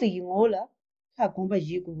zung nang zi ngo la la gom ba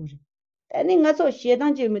ji gu gu 아니 가서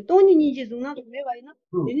시에단 지면 돈이 이제 중앙에 매가 있나?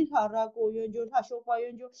 얘네 살아고 연주 하쇼파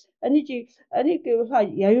연주 아니지 아니 그하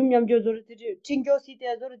야윤냠조들이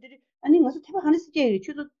팅교시대들이 아니 가서 태바 하는 스제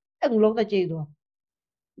추도 딱 로가 제도.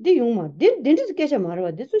 네 용마 딘딘지 계셔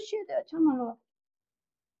말아. 네 소시에다 참말로.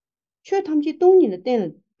 최 탐지 돈이는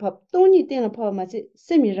때는 밥 돈이 때는 밥 마치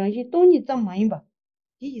세미랑이 돈이 좀 많이 봐.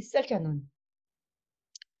 이 살잖아.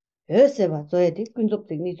 에세바 저에디 근접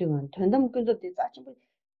등이 중간 전담 근접대 짜증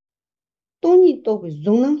돈이 또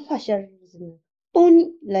종난 하샤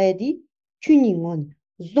돈이 라이디 춘이원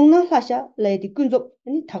종난 하샤 라이디 근접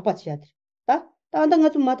아니 닭받쳐야 돼. 다 다한가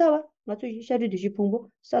좀 맞아봐. 맞아 샤리도 싶은고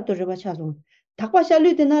사도르바 차송.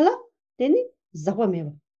 닭받샤리 되나라? 되니 잡아매봐.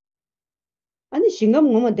 아니 신감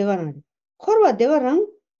뭐만 내가 코르바 내가랑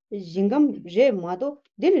신감 제 마도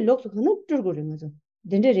데리 록스 하나 뚫고래 맞아.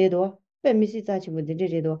 덴데 레도 빼미시 자치 뭐 덴데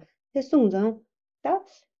레도 해송장 다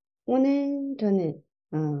오늘 전에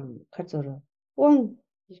카츠로 원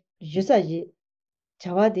유사지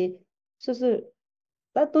자와디 소소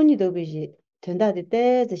따돈이 더 비시 된다데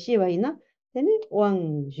때지 시와이나 되니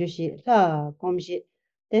왕 주시 라 검시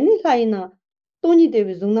되니 라이나 돈이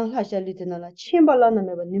되비 중나 하샬리 되나라 쳔발라나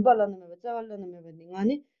메바 님발라나 메바 자발라나 메바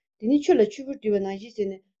닝아니 되니 출래 추부티베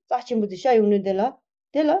나지세네 자친부디 샤용는 데라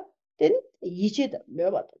되니 이체다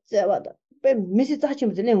메바다 자바다 빼 미시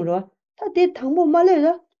자친부디 랭으로 다데 당보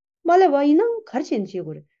말래라 말래와이나 가르친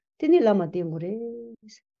지고래 되니 라마 땡고래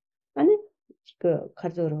아니 그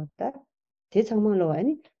가져러 왔다 대창만로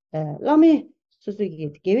아니 라메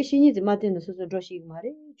수수기 개회 신이지 마테는 수수 조시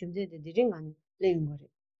말에 좀제데 드링 아니 레인 거래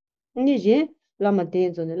근데 이제 라마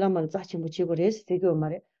대전에 라마 자친 붙이고래서 되게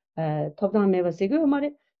말에 톱당 매버 세게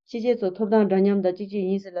말에 지제서 톱당 단념다 지지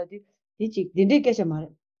인슬라디 디지 딘데께서 말에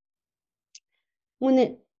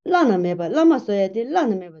오늘 라나 매버 라마 써야 돼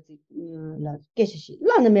라나 매버지 라 깨시시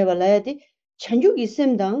라나 매버 라야 돼 천주기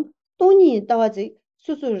셈당 돈이 따와지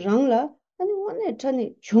수수랑라 아니 오늘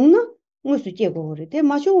전에 중나 무슨 제고를 대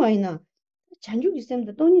마쇼 와이나 잔죽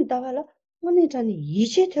있으면 돈이 다발라 오늘 전에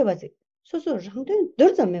이체 퇴바지 소소 랑된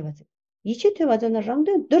덜잠해 봐지 이체 퇴바잖아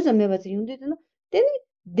랑된 덜잠해 봐지 용되잖아 되니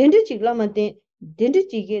덴드지글라만데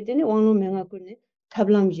덴드지게 되니 왕로 명하고네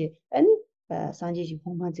탑람지 아니 산지지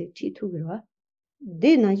공만지 티투그와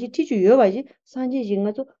데 나지 티주 여바지 산지지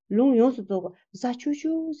가서 롱용수도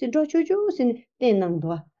자추추 신조추추 신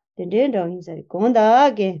데낭도 덴데랑 인사리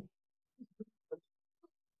건다게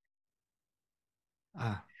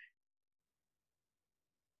Ah.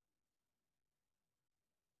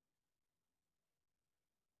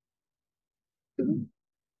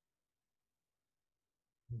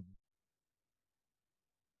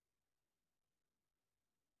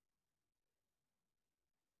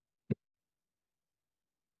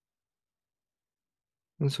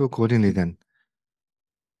 And so accordingly then,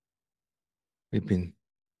 we've been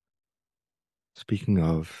speaking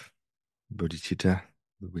of bodhicitta,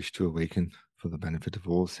 the wish to awaken for the benefit of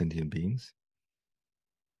all sentient beings.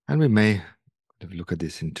 And we may kind of look at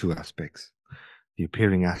this in two aspects. The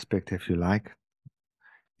appearing aspect, if you like,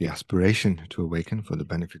 the aspiration to awaken for the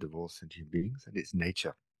benefit of all sentient beings, and its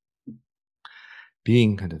nature,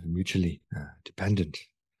 being kind of mutually dependent,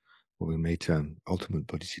 what we may term ultimate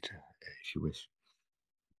bodhicitta, if you wish.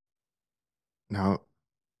 Now,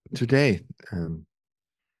 today,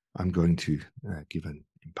 I'm going to give an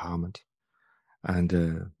empowerment,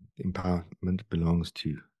 and empowerment belongs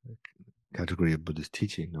to a category of Buddhist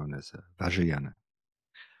teaching known as Vajrayana.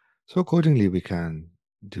 So accordingly, we can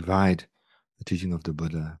divide the teaching of the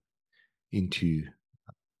Buddha into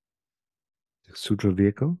the sutra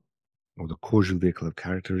vehicle, or the causal vehicle of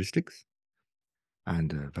characteristics,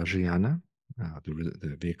 and Vajrayana,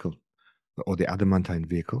 the vehicle, or the adamantine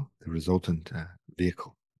vehicle, the resultant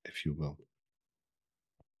vehicle, if you will.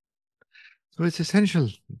 So it's essential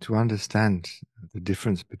to understand the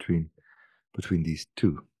difference between these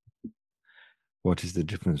two. What is the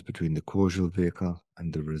difference between the causal vehicle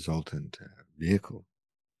and the resultant vehicle?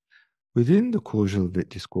 Within the causal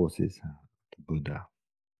discourses, the Buddha,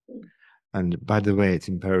 and by the way, it's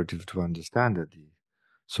imperative to understand that the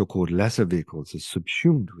so-called lesser vehicles are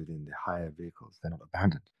subsumed within the higher vehicles. They're not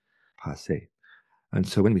abandoned per se. And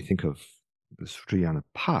so when we think of the Sutrayana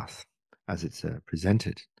path as it's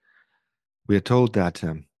presented, we are told that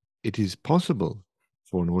it is possible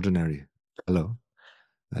for an ordinary fellow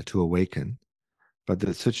to awaken, but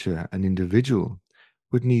that such an individual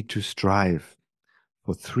would need to strive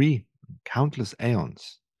for 3 countless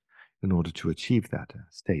aeons in order to achieve that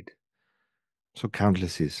state. So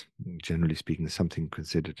countless is, generally speaking, something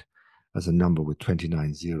considered as a number with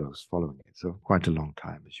 29 zeros following it. So quite a long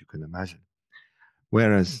time, as you can imagine.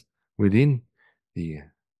 Whereas within the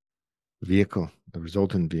vehicle, the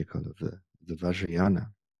resultant vehicle of the Vajrayana,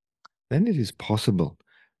 then it is possible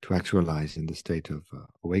to actualize in the state of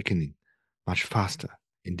awakening much faster.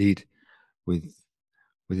 Indeed, within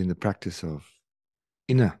the practice of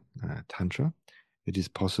inner Tantra, it is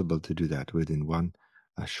possible to do that within one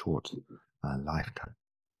short lifetime.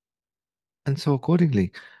 And so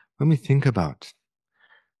accordingly, when we think about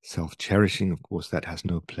self-cherishing, of course, that has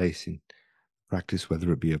no place in practice,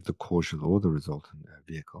 whether it be of the causal or the resultant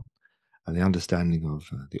vehicle, and the understanding of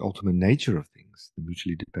the ultimate nature of things, the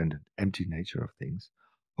mutually dependent, empty nature of things,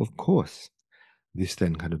 of course, this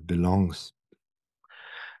then kind of belongs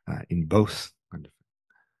in both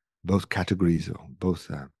categories, or both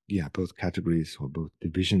categories, or both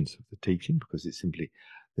divisions of the teaching, because it's simply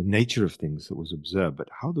the nature of things that was observed. But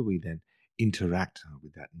how do we then interact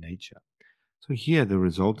with that nature? So here, the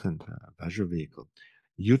resultant Vajra vehicle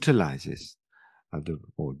utilizes the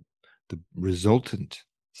resultant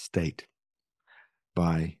state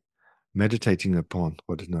by meditating upon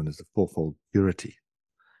what is known as the fourfold purity: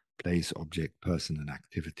 place, object, person, and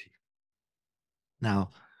activity.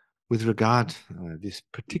 Now, with regard to this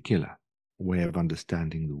particular way of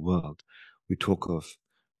understanding the world, we talk of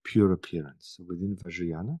pure appearance. So within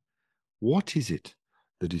Vajrayana, what is it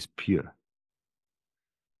that is pure?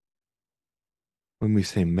 When we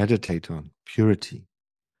say meditate on purity,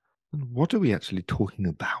 what are we actually talking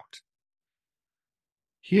about?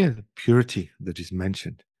 Here, the purity that is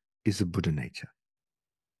mentioned is the Buddha nature.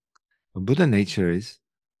 The Buddha nature is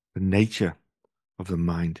the nature of the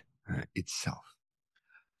mind itself.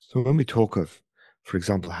 So when we talk of, for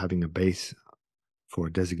example, having a base for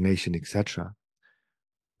a designation, etc.,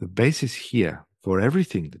 the basis here for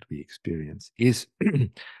everything that we experience is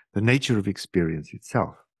the nature of experience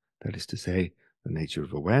itself. That is to say, the nature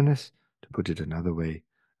of awareness, to put it another way,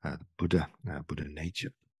 Buddha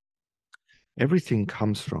nature. Everything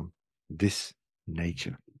comes from this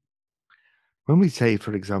nature. When we say,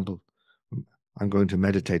 for example, I'm going to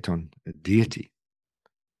meditate on a deity.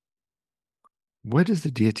 Where does the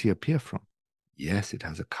deity appear from? Yes, it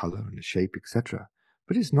has a color and a shape, etc.,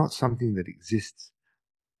 but it's not something that exists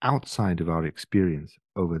outside of our experience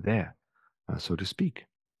over there, so to speak.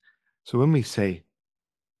 So when we say,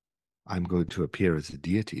 I'm going to appear as a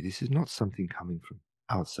deity, this is not something coming from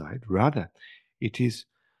outside. Rather, it is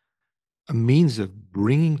a means of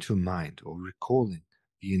bringing to mind or recalling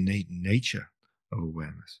the innate nature of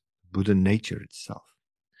awareness, Buddha nature itself.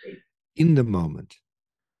 In the moment,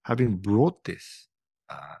 having brought this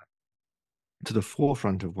to the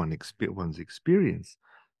forefront of one's experience,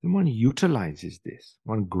 then one utilizes this,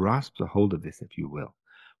 one grasps a hold of this, if you will,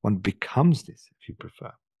 one becomes this, if you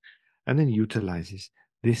prefer, and then utilizes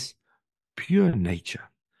this pure nature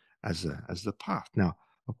as the path. Now,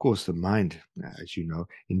 of course, the mind, as you know,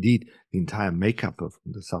 indeed, the entire makeup of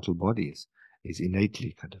the subtle body is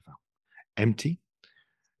innately kind of empty.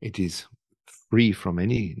 It is free from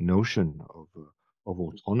any notion of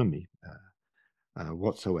autonomy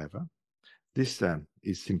whatsoever. This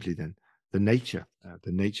is simply then the nature of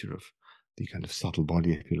the kind of subtle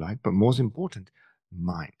body, if you like, but more important,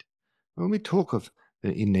 mind. When we talk of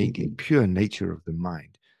the innately pure nature of the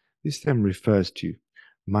mind, this then refers to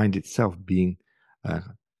mind itself being,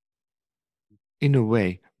 in a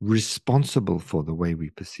way, responsible for the way we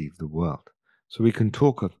perceive the world. So we can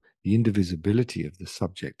talk of the indivisibility of the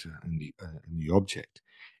subject and the object,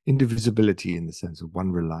 indivisibility in the sense of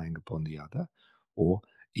one relying upon the other, or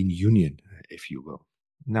in union, if you will.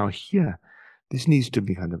 Now here, this needs to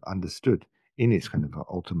be kind of understood in its kind of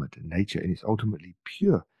ultimate nature, in its ultimately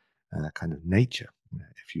pure kind of nature,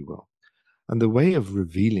 if you will. And the way of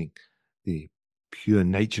revealing the pure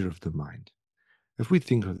nature of the mind, if we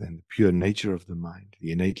think of then the pure nature of the mind,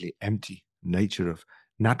 the innately empty nature of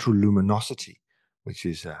natural luminosity, which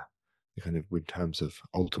is the kind of, in terms of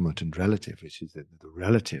ultimate and relative, which is the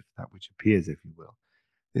relative, that which appears, if you will.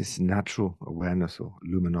 This natural awareness or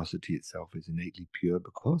luminosity itself is innately pure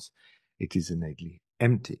because it is innately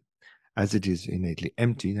empty. As it is innately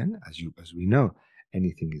empty, then, as we know,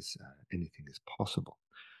 anything is possible.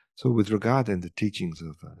 So, with regard then to the teachings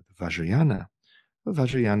of the Vajrayana, the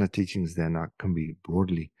Vajrayana teachings then can be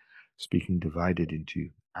broadly speaking divided into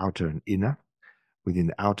outer and inner. Within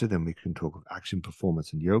the outer, then we can talk of action,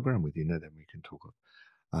 performance, and yoga, and within it, then we can talk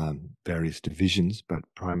of various divisions, but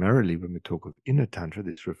primarily when we talk of inner tantra,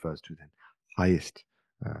 this refers to then highest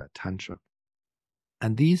tantra.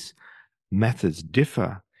 And these methods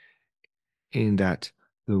differ in that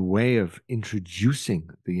the way of introducing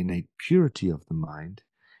the innate purity of the mind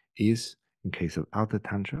is, in case of outer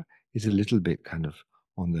tantra, is a little bit kind of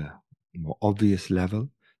on the more obvious level,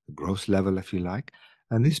 the gross level, if you like,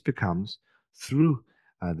 and this becomes, through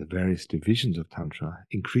the various divisions of tantra,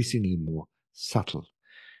 increasingly more subtle.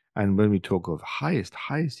 And when we talk of highest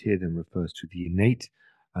here then refers to the innate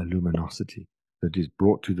luminosity that is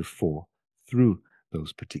brought to the fore through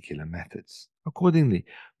those particular methods. Accordingly,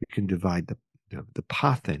 we can divide the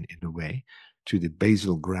path then in a way to the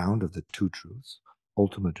basal ground of the two truths,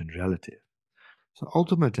 ultimate and relative. So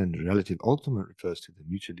ultimate and relative, ultimate refers to the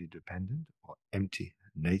mutually dependent or empty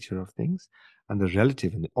nature of things, and the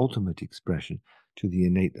relative and the ultimate expression to the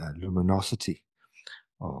innate luminosity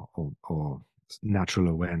or natural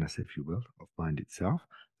awareness, if you will, of mind itself,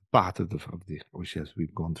 part of the which, as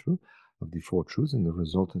we've gone through, of the four truths, and the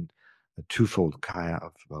resultant twofold kaya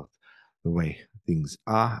of both the way things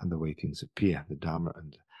are and the way things appear, the Dharma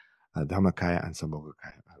and Dhammakaya and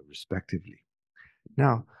Sambhogakaya, respectively.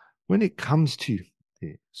 Now, when it comes to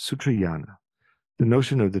the Sutrayana, the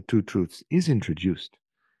notion of the two truths is introduced.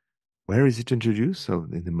 Where is it introduced? So,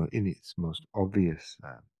 in its most obvious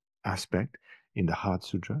aspect, in the Heart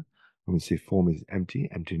Sutra, when we say form is empty,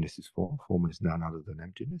 emptiness is form, form is none other than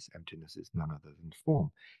emptiness, emptiness is none other than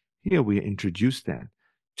form. Here we are introduced then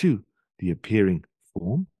to the appearing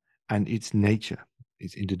form and its nature,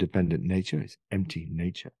 its interdependent nature, its empty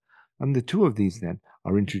nature. And the two of these then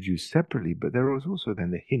are introduced separately, but there is also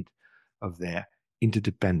then the hint of their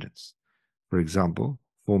interdependence. For example,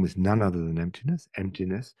 form is none other than emptiness,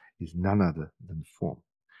 emptiness is none other than form.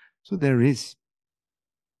 So there is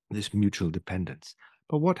this mutual dependence.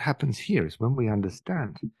 But what happens here is when we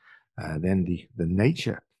understand then the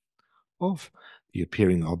nature of the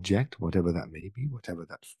appearing object, whatever that may be, whatever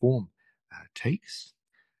that form takes,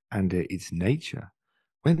 and its nature,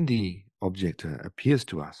 when the object appears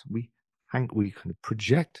to us, we kind of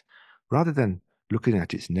project, rather than looking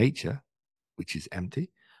at its nature, which is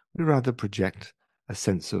empty, we rather project a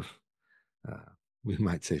sense of, we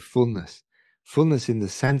might say, fullness in the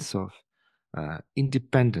sense of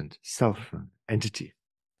independent self entity.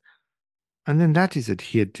 And then that is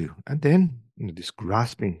adhered to. And then this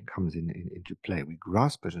grasping comes into play. We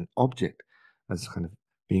grasp at an object as kind of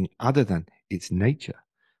being other than its nature.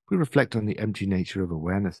 We reflect on the empty nature of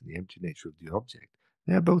awareness and the empty nature of the object.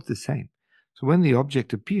 They are both the same. So when the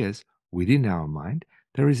object appears within our mind,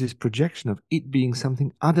 there is this projection of it being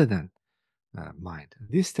something other than mind.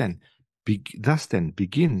 This then, thus then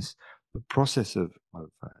begins the process of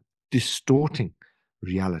distorting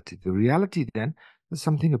reality. The reality then that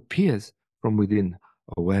something appears from within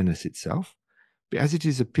awareness itself, but as it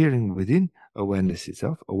is appearing within awareness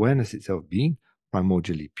itself being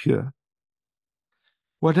primordially pure,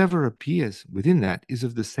 whatever appears within that is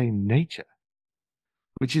of the same nature,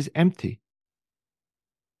 which is empty.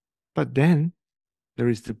 But then there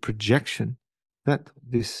is the projection that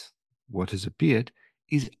this, what has appeared,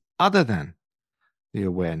 is other than the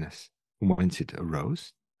awareness from whence it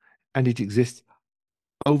arose, and it exists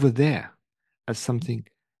over there as something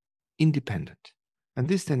independent. And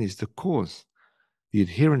this then is the cause. The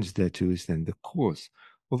adherence thereto is then the cause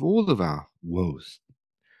of all of our woes.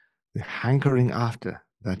 The hankering after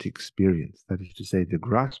that experience, that is to say, the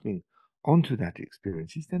grasping onto that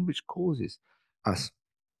experience, is then which causes us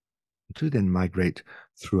to then migrate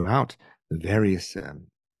throughout the various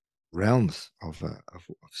realms of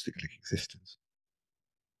cyclic existence.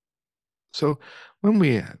 So when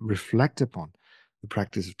we reflect upon the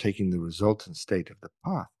practice of taking the resultant state of the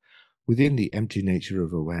path within the empty nature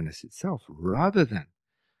of awareness itself, rather than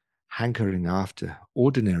hankering after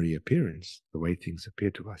ordinary appearance, the way things appear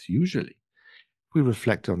to us usually, if we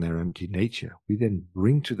reflect on their empty nature, we then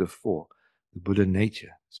bring to the fore the Buddha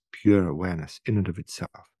nature, its pure awareness in and of itself.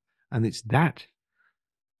 And it's that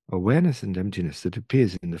awareness and emptiness that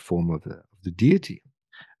appears in the form of the deity.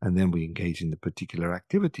 And then we engage in the particular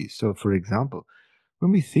activities. So, for example,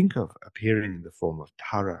 when we think of appearing in the form of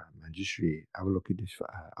Tara, Manjushri,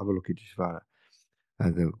 Avalokiteshvara,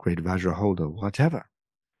 the great Vajra holder, whatever,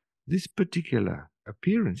 this particular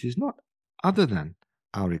appearance is not other than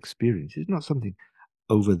our experience. It's not something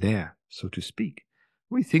over there, so to speak.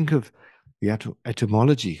 We think of the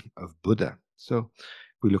etymology of Buddha. So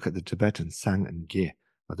if we look at the Tibetan, Sang and Ge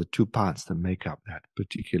are the two parts that make up that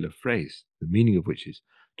particular phrase, the meaning of which is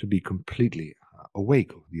to be completely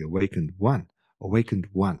awake, or the awakened one. Awakened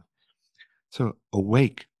one. So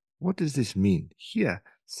awake, what does this mean? Here,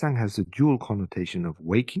 Sang has a dual connotation of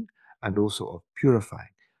waking and also of purifying.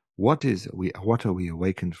 What are we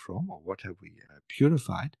awakened from, or what have we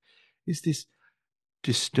purified? Is this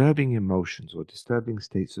disturbing emotions or disturbing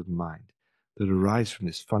states of mind that arise from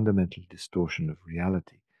this fundamental distortion of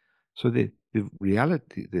reality. So the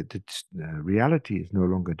reality is no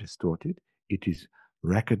longer distorted; it is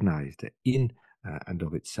recognized in and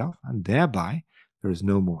of itself, and thereby there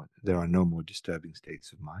are no more disturbing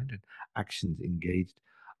states of mind and actions engaged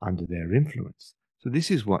under their influence. So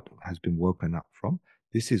this is what has been woken up from.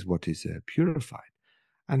 This is what is purified,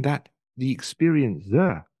 and that the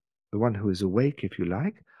experiencer, the one who is awake, if you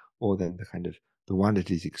like, or then the one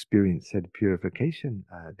that is experienced said purification,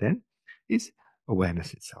 then is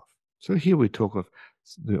awareness itself. So here we talk of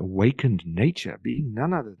the awakened nature being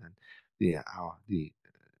none other than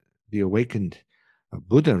the awakened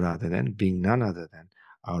Buddha, rather than being none other than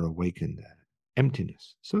our awakened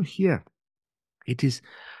emptiness. So here it is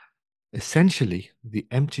essentially the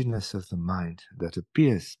emptiness of the mind that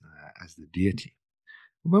appears as the deity.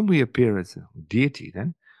 When we appear as a deity,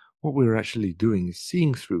 then what we're actually doing is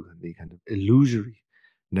seeing through the kind of illusory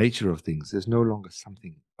nature of things. There's no longer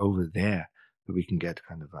something over there that we can get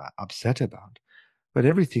kind of upset about, but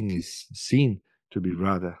everything is seen to be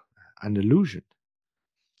rather an illusion.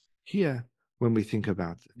 Here, when we think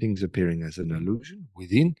about things appearing as an illusion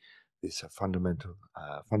within this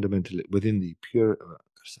fundamentally within the pure,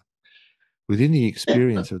 within the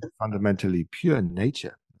experience of the fundamentally pure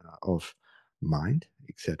nature of mind,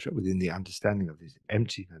 etc., within the understanding of this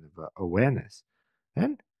empty kind of awareness,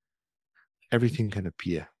 then everything can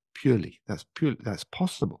appear purely. That's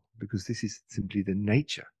possible because this is simply the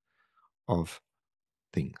nature of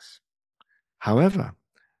things. However,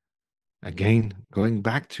 again, going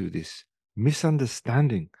back to this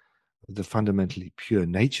misunderstanding of the fundamentally pure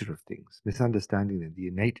nature of things, misunderstanding the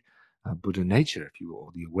innate Buddha nature, if you will,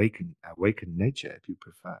 or the awakened nature, if you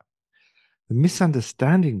prefer. The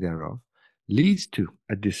misunderstanding thereof leads to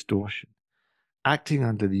a distortion. Acting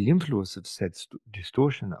under the influence of said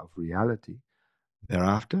distortion of reality,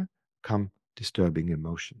 thereafter come disturbing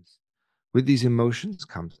emotions. With these emotions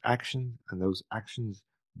comes action, and those actions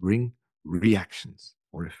bring reactions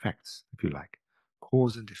or effects, if you like,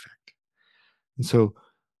 cause and effect. And so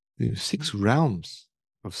the 6 realms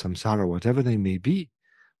of samsara, whatever they may be,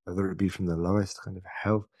 whether it be from the lowest kind of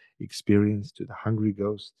hell experience to the hungry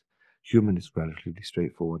ghost, human is relatively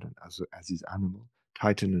straightforward, and as is animal,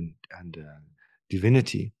 titan and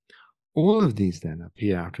divinity. All of these then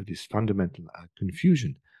appear out of this fundamental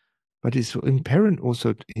confusion. But it's inherent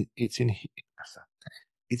also,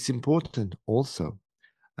 it's important also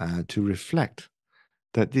to reflect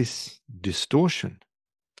that this distortion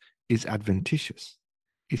is adventitious.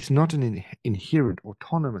 It's not an inherent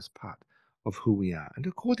autonomous part of who we are, and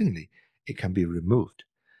accordingly, it can be removed.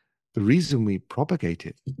 The reason we propagate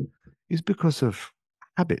it is because of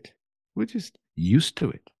habit. We're just used to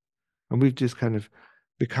it, and we've just kind of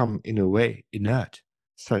become, in a way, inert,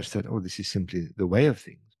 such that, oh, this is simply the way of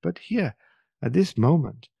things. But here, at this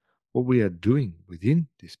moment, what we are doing within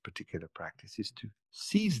this particular practice is to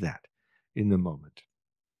seize that in the moment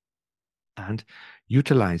and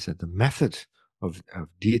utilize the method of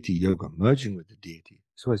deity yoga, merging with the deity,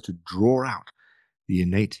 so as to draw out the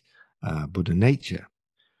innate Buddha nature,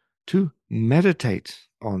 to meditate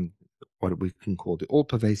on what we can call the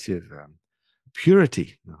all-pervasive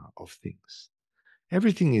purity of things.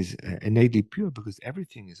 Everything is innately pure because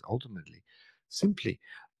everything is ultimately simply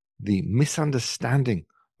the misunderstanding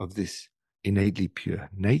of this innately pure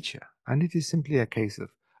nature. And it is simply a case of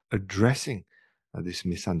addressing this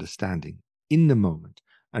misunderstanding in the moment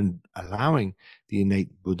and allowing the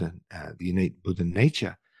innate Buddha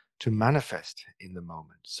nature to manifest in the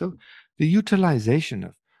moment. So the utilization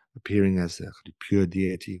of appearing as the pure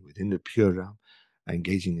deity within the pure realm,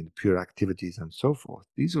 engaging in pure activities and so forth,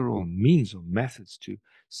 these are all means or methods to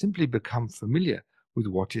simply become familiar with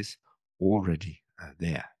what is already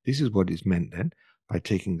there. This is what is meant then by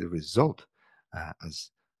taking the result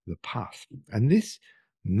as the path. And this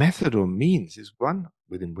method or means is one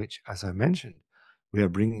within which, as I mentioned, we are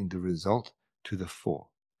bringing the result to the fore.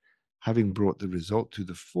 Having brought the result to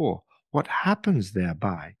the fore, what happens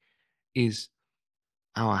thereby is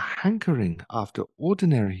our hankering after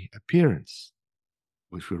ordinary appearance,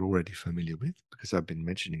 which we're already familiar with because I've been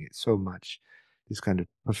mentioning it so much, this kind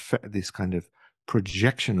of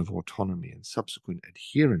projection of autonomy and subsequent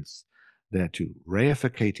adherence thereto,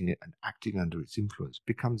 reificating it and acting under its influence,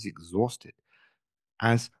 becomes exhausted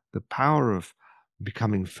as the power of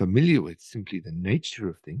becoming familiar with simply the nature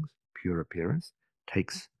of things, pure appearance,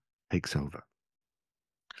 takes over.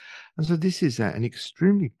 And so this is an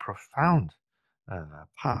extremely profound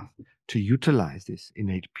path to utilize this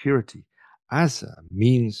innate purity as a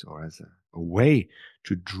means or as a way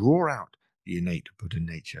to draw out the innate Buddha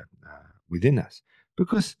nature within us.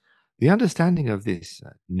 Because the understanding of this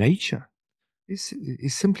nature is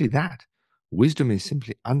simply that. Wisdom is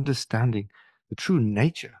simply understanding the true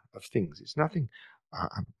nature of things. It's nothing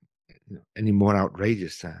any more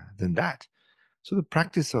outrageous than that. So the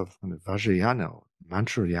practice of Vajrayana or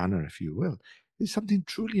Mantrayana, if you will, is something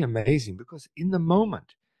truly amazing because in the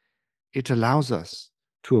moment, it allows us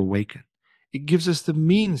to awaken. It gives us the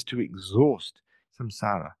means to exhaust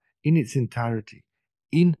samsara in its entirety,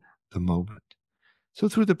 in the moment. So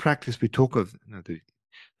through the practice, we talk of the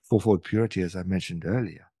fourfold purity, as I mentioned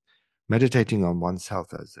earlier, meditating on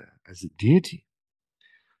oneself as a deity.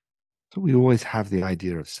 So we always have the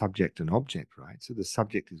idea of subject and object, right? So the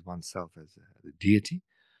subject is oneself as a deity.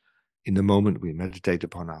 In the moment, we meditate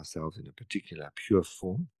upon ourselves in a particular pure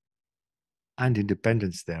form and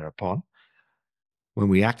independence thereupon. When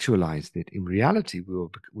we actualize it, in reality, we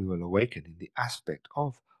will awaken in the aspect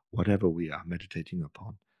of whatever we are meditating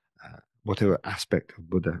upon, whatever aspect of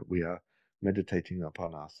Buddha we are meditating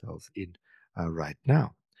upon ourselves in right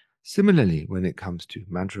now. Similarly, when it comes to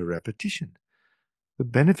mantra repetition, the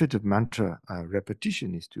benefit of mantra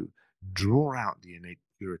repetition is to draw out the innate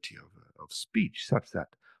purity of speech such that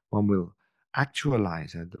one will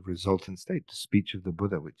actualize the resultant state, the speech of the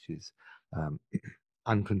Buddha, which is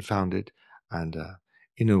unconfounded and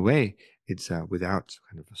in a way it's without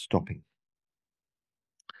kind of a stopping,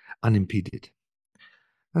 unimpeded.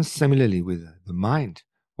 And similarly with the mind,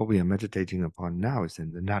 what we are meditating upon now is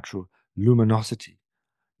then the natural luminosity,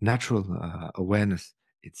 natural awareness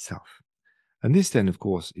itself. And this then, of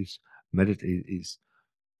course, is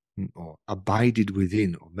or abided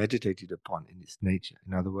within or meditated upon in its nature.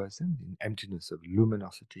 In other words, in emptiness of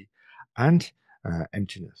luminosity and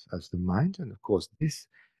emptiness as the mind. And of course, this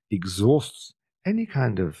exhausts any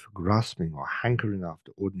kind of grasping or hankering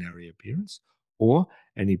after ordinary appearance or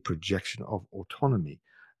any projection of autonomy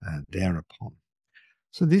thereupon.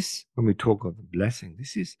 So this, when we talk of the blessing,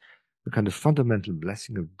 this is the kind of fundamental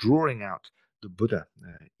blessing of drawing out the Buddha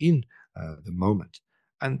in the moment.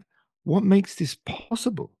 And what makes this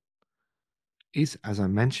possible is, as I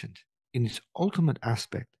mentioned, in its ultimate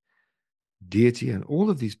aspect, deity and all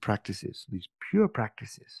of these practices, these pure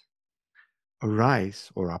practices,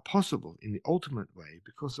 arise or are possible in the ultimate way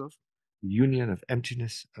because of the union of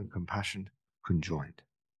emptiness and compassion conjoined.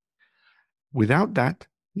 Without that,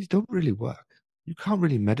 these don't really work. You can't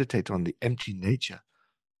really meditate on the empty nature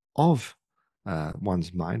of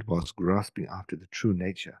one's mind whilst grasping after the true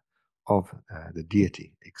nature of the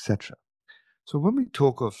deity, etc. So when we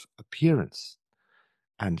talk of appearance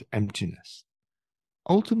and emptiness,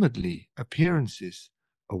 ultimately appearance is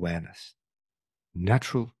awareness,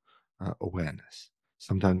 natural awareness,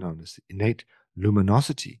 sometimes known as innate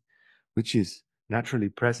luminosity, which is naturally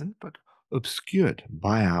present but obscured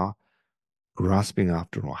by our grasping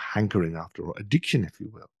after or hankering after or addiction, if you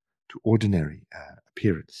will, to ordinary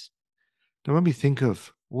appearance. Now, when we think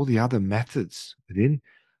of all the other methods within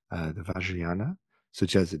the Vajrayana,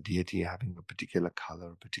 such as a deity having a particular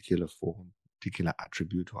color, a particular form, particular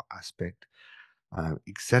attribute or aspect,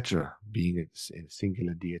 etc., being a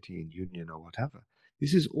singular deity in union or whatever,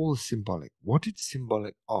 this is all symbolic. What it's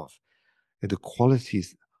symbolic of are the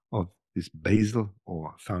qualities of this basal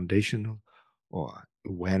or foundational or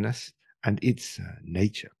awareness and its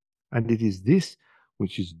nature. And it is this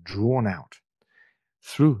which is drawn out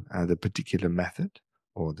through the particular method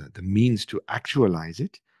or the means to actualize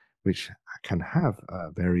it, which can have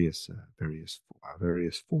various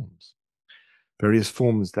forms. Various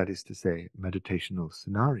forms, that is to say, meditational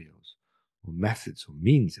scenarios or methods or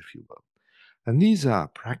means, if you will. And these are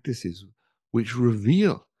practices which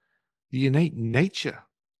reveal the innate nature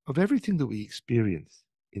of everything that we experience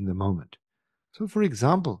in the moment. So, for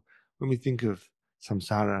example, when we think of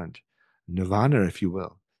samsara and nirvana, if you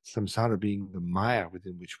will, samsara being the maya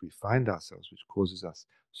within which we find ourselves, which causes us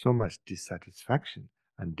so much dissatisfaction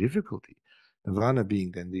and difficulty, nirvana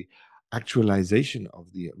being then the actualization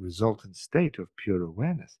of the resultant state of pure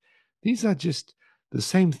awareness. These are just the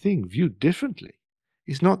same thing viewed differently.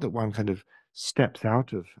 It's not that one kind of steps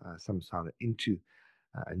out of samsara into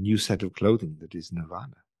a new set of clothing that is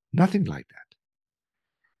nirvana. Nothing like that.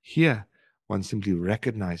 Here, one simply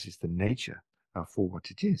recognizes the nature for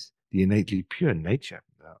what it is, the innately pure nature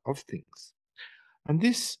of things. And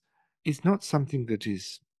this is not something that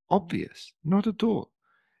is obvious, not at all.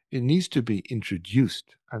 It needs to be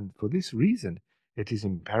introduced, and for this reason, it is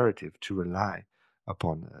imperative to rely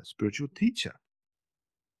upon a spiritual teacher,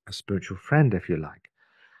 a spiritual friend, if you like.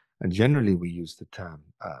 And generally, we use the term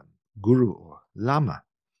guru or lama.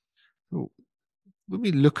 So when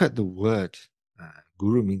we look at the word,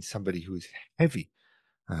 guru means somebody who is heavy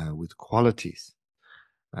with qualities.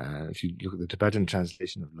 If you look at the Tibetan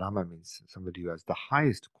translation of lama, means somebody who has the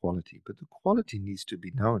highest quality, but the quality needs to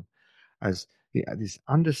be known as this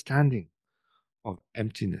understanding of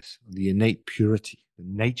emptiness, the innate purity, the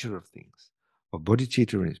nature of things, of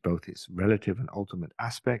bodhicitta in both its relative and ultimate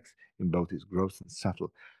aspects, in both its gross and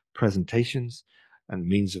subtle presentations and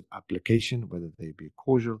means of application, whether they be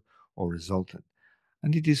causal or resultant.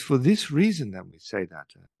 And it is for this reason that we say that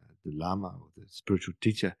the Lama or the spiritual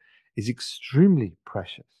teacher is extremely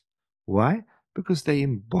precious. Why? Because they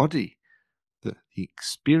embody the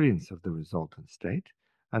experience of the resultant state,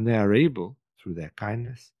 and they are able, through their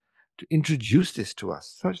kindness, to introduce this to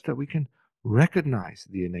us such that we can recognize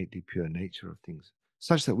the innately pure nature of things,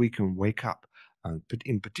 such that we can wake up, but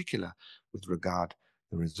in particular, with regard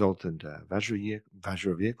the resultant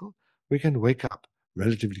Vajra vehicle, we can wake up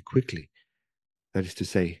relatively quickly. That is to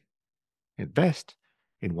say, at best,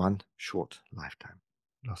 in one short lifetime.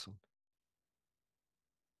 Lawson.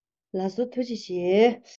 라소 투지시